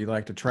you're you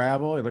like to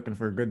travel, you're looking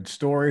for good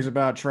stories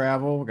about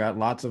travel, got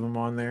lots of them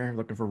on there.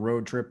 Looking for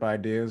road trip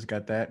ideas,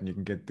 got that, and you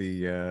can get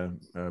the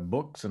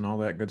books and all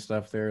that good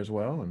stuff there as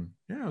well. And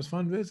yeah, it was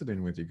fun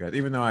visiting with you guys,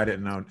 even though I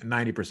didn't know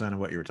 90% of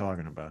what you were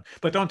talking about.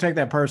 But don't take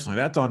that personally.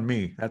 That's on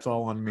me. That's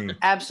all on me.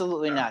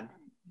 Absolutely not.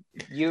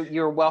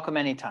 You're welcome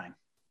anytime.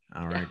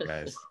 All right,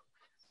 guys.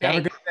 Have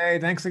a good day.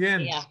 Thanks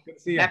again. Yeah. Good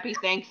to see you. Happy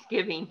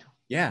Thanksgiving.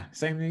 Yeah,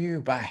 same to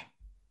you. Bye.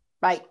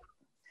 Bye.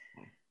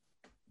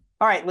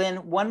 All right, Lynn,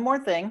 one more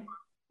thing.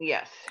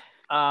 Yes.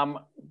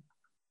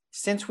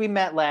 Since we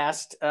met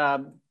last,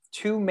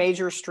 2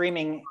 major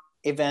streaming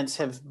events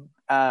have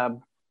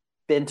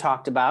been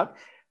talked about.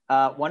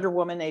 Wonder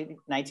Woman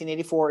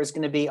 1984 is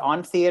going to be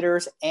on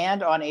theaters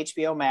and on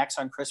HBO Max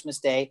on Christmas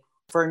Day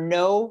for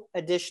no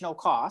additional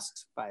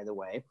cost, by the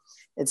way.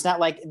 It's not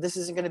like this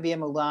isn't going to be a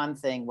Mulan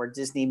thing where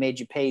Disney made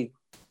you pay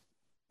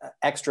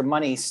extra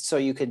money so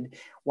you could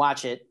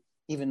watch it,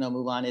 even though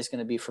Mulan is going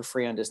to be for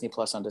free on Disney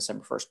Plus on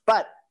December 1st.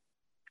 But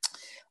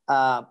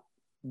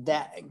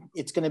that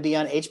it's going to be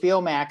on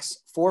HBO Max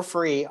for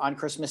free on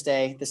Christmas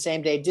Day, the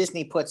same day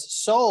Disney puts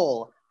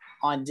Soul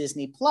on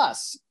Disney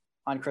Plus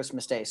on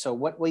Christmas Day. So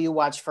what will you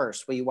watch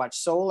first? Will you watch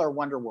Soul or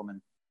Wonder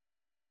Woman?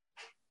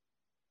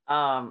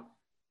 I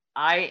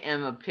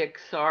am a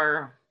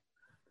Pixar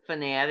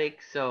fanatic,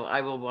 so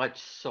I will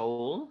watch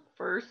Soul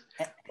first,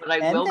 but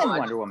I will watch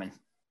Wonder Woman.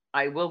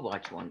 I will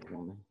watch Wonder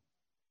Woman.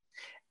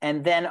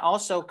 And then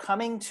also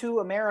Coming to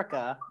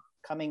America,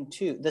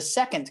 the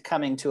second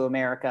Coming to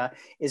America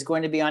is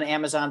going to be on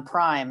Amazon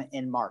Prime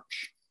in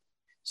March.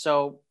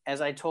 So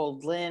as I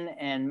told Lynn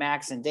and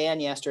Max and Dan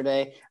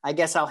yesterday, I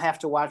guess I'll have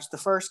to watch the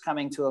first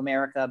Coming to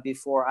America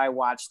before I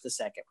watch the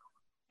second,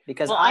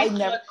 because I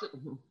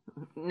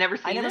never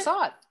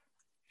saw it.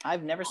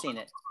 I've never seen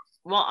it.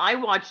 Well, I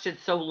watched it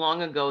so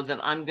long ago that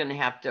I'm going to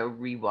have to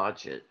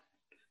rewatch it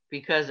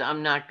because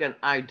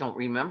I don't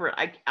remember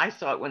it. I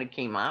saw it when it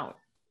came out.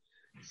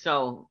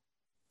 So,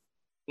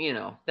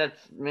 that's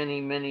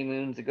many, many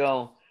moons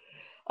ago.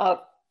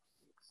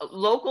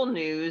 Local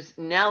news,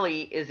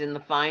 Nelly is in the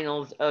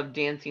finals of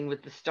Dancing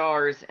with the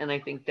Stars, and I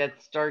think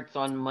that starts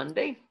on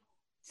Monday.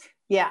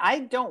 Yeah, I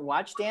don't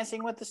watch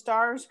Dancing with the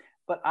Stars,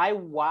 but I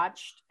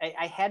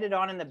had it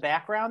on in the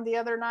background the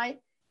other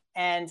night,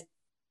 and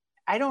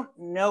I don't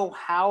know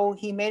how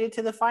he made it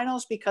to the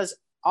finals because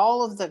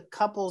all of the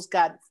couples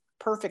got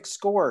perfect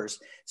scores.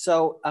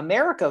 So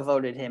America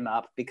voted him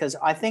up because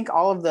I think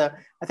all of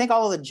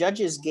the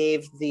judges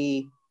gave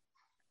the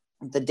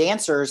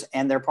dancers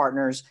and their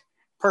partners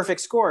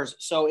perfect scores.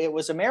 So it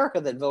was America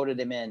that voted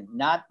him in,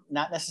 not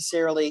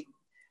necessarily.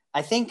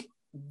 I think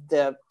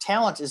the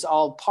talent is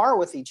all par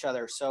with each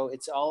other. So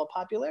it's all a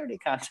popularity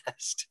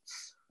contest.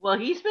 Well,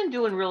 he's been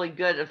doing really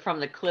good from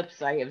the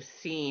clips I have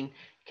seen.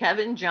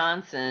 Kevin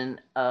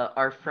Johnson,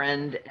 our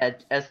friend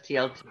at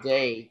STL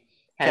Today,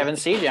 Kevin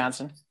C.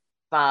 Johnson,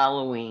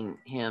 following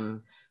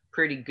him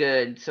pretty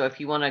good. So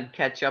if you want to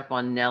catch up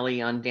on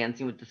Nelly on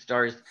Dancing with the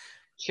Stars,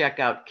 check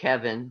out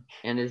Kevin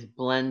and his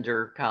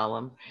Blender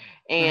column.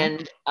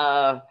 And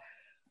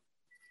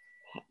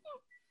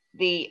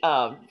the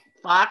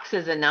Fox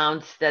has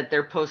announced that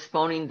they're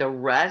postponing the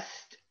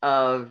rest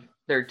of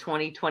their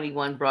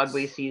 2021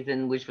 Broadway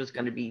season, which was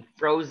going to be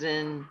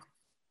Frozen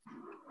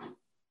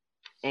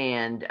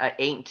and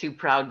Ain't Too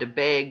Proud to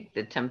Beg,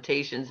 the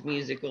Temptations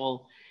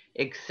musical,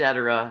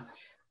 etc.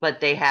 But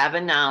they have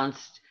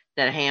announced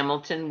that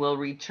Hamilton will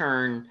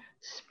return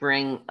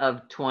spring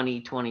of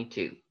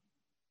 2022.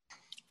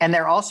 And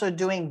they're also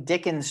doing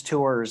Dickens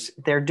tours.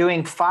 They're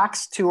doing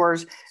Fox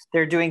tours.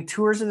 They're doing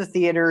tours of the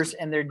theaters,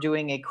 and they're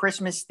doing a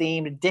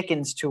Christmas-themed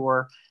Dickens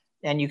tour.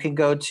 And you can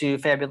go to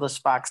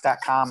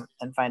fabulousfox.com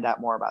and find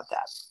out more about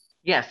that.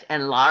 Yes,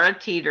 and Laura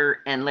Teeter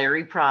and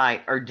Larry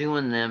Pry are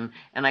doing them.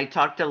 And I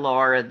talked to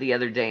Laura the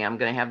other day. I'm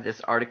going to have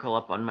this article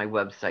up on my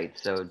website,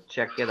 so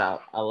check it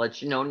out. I'll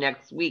let you know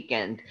next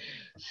weekend.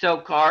 So,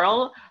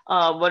 Carl,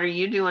 what are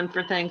you doing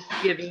for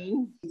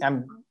Thanksgiving?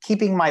 I'm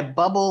keeping my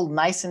bubble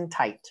nice and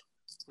tight.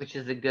 Which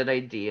is a good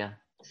idea.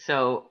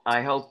 So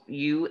I hope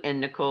you and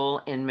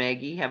Nicole and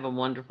Maggie have a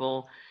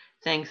wonderful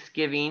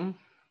Thanksgiving.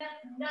 That's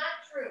not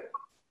true.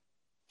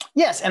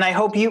 Yes, and I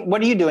hope you,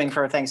 what are you doing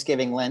for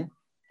Thanksgiving, Lynn?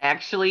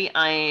 Actually,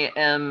 I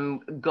am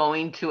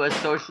going to a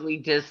socially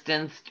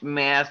distanced,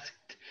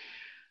 masked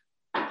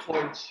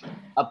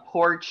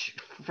porch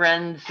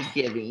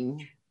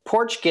Friendsgiving.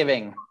 Porch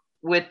giving.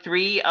 With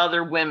 3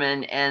 other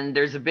women, and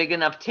there's a big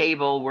enough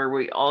table where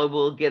we all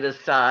will get a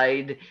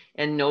side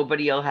and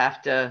nobody will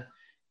have to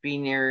be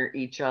near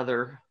each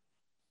other,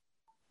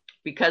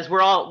 because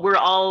we're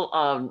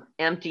all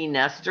empty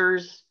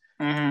nesters.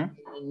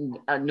 And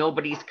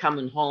nobody's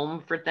coming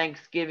home for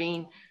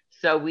Thanksgiving,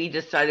 so we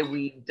decided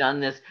we've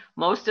done this.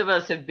 Most of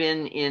us have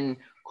been in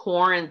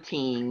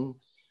quarantine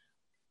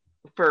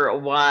for a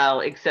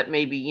while, except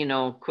maybe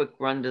quick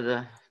run to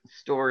the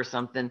store or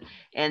something,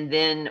 and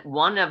then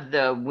one of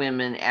the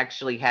women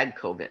actually had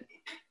COVID.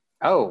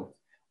 Oh,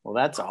 well,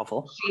 that's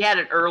awful. She had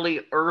it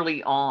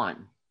early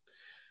on.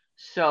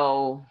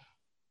 So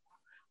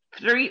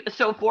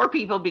 4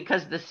 people,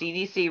 because the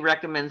CDC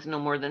recommends no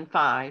more than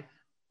 5.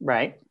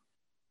 Right.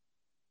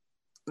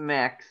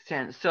 Max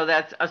 10. So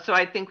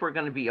I think we're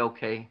going to be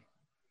okay.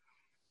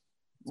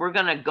 We're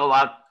going to go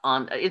out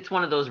on, it's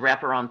one of those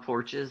wraparound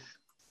porches.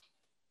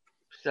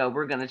 So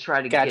we're going to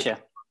try to Gotcha.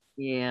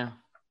 Yeah.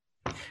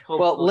 Hopefully.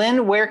 Well,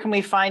 Lynn, where can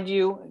we find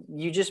you?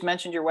 You just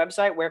mentioned your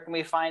website. Where can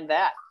we find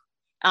that?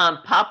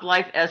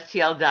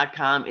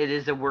 PopLifeSTL.com. It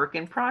is a work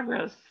in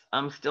progress.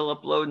 I'm still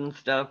uploading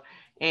stuff.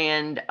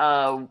 And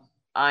I'm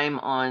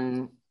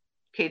on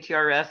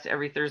KTRS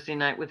every Thursday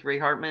night with Ray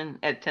Hartman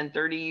at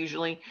 10:30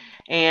 usually.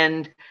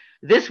 And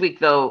this week,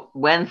 though,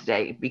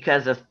 Wednesday,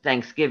 because of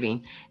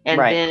Thanksgiving.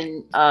 And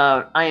then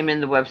I am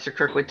in the Webster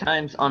Kirkwood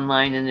Times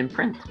online and in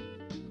print.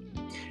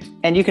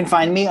 And you can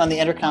find me on the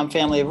Entercom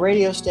family of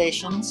radio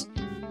stations.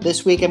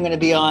 This week, I'm going to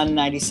be on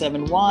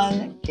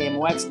 97.1,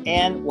 KMOX,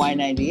 and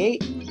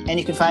Y98. And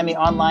you can find me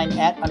online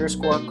at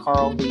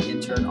 _Carl the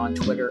Intern on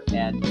Twitter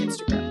and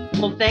Instagram.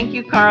 Well, thank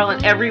you, Carl,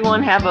 and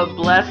everyone have a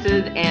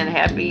blessed and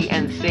happy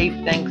and safe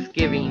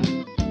Thanksgiving.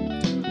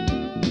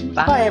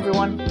 Bye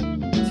everyone.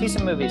 See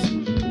some movies.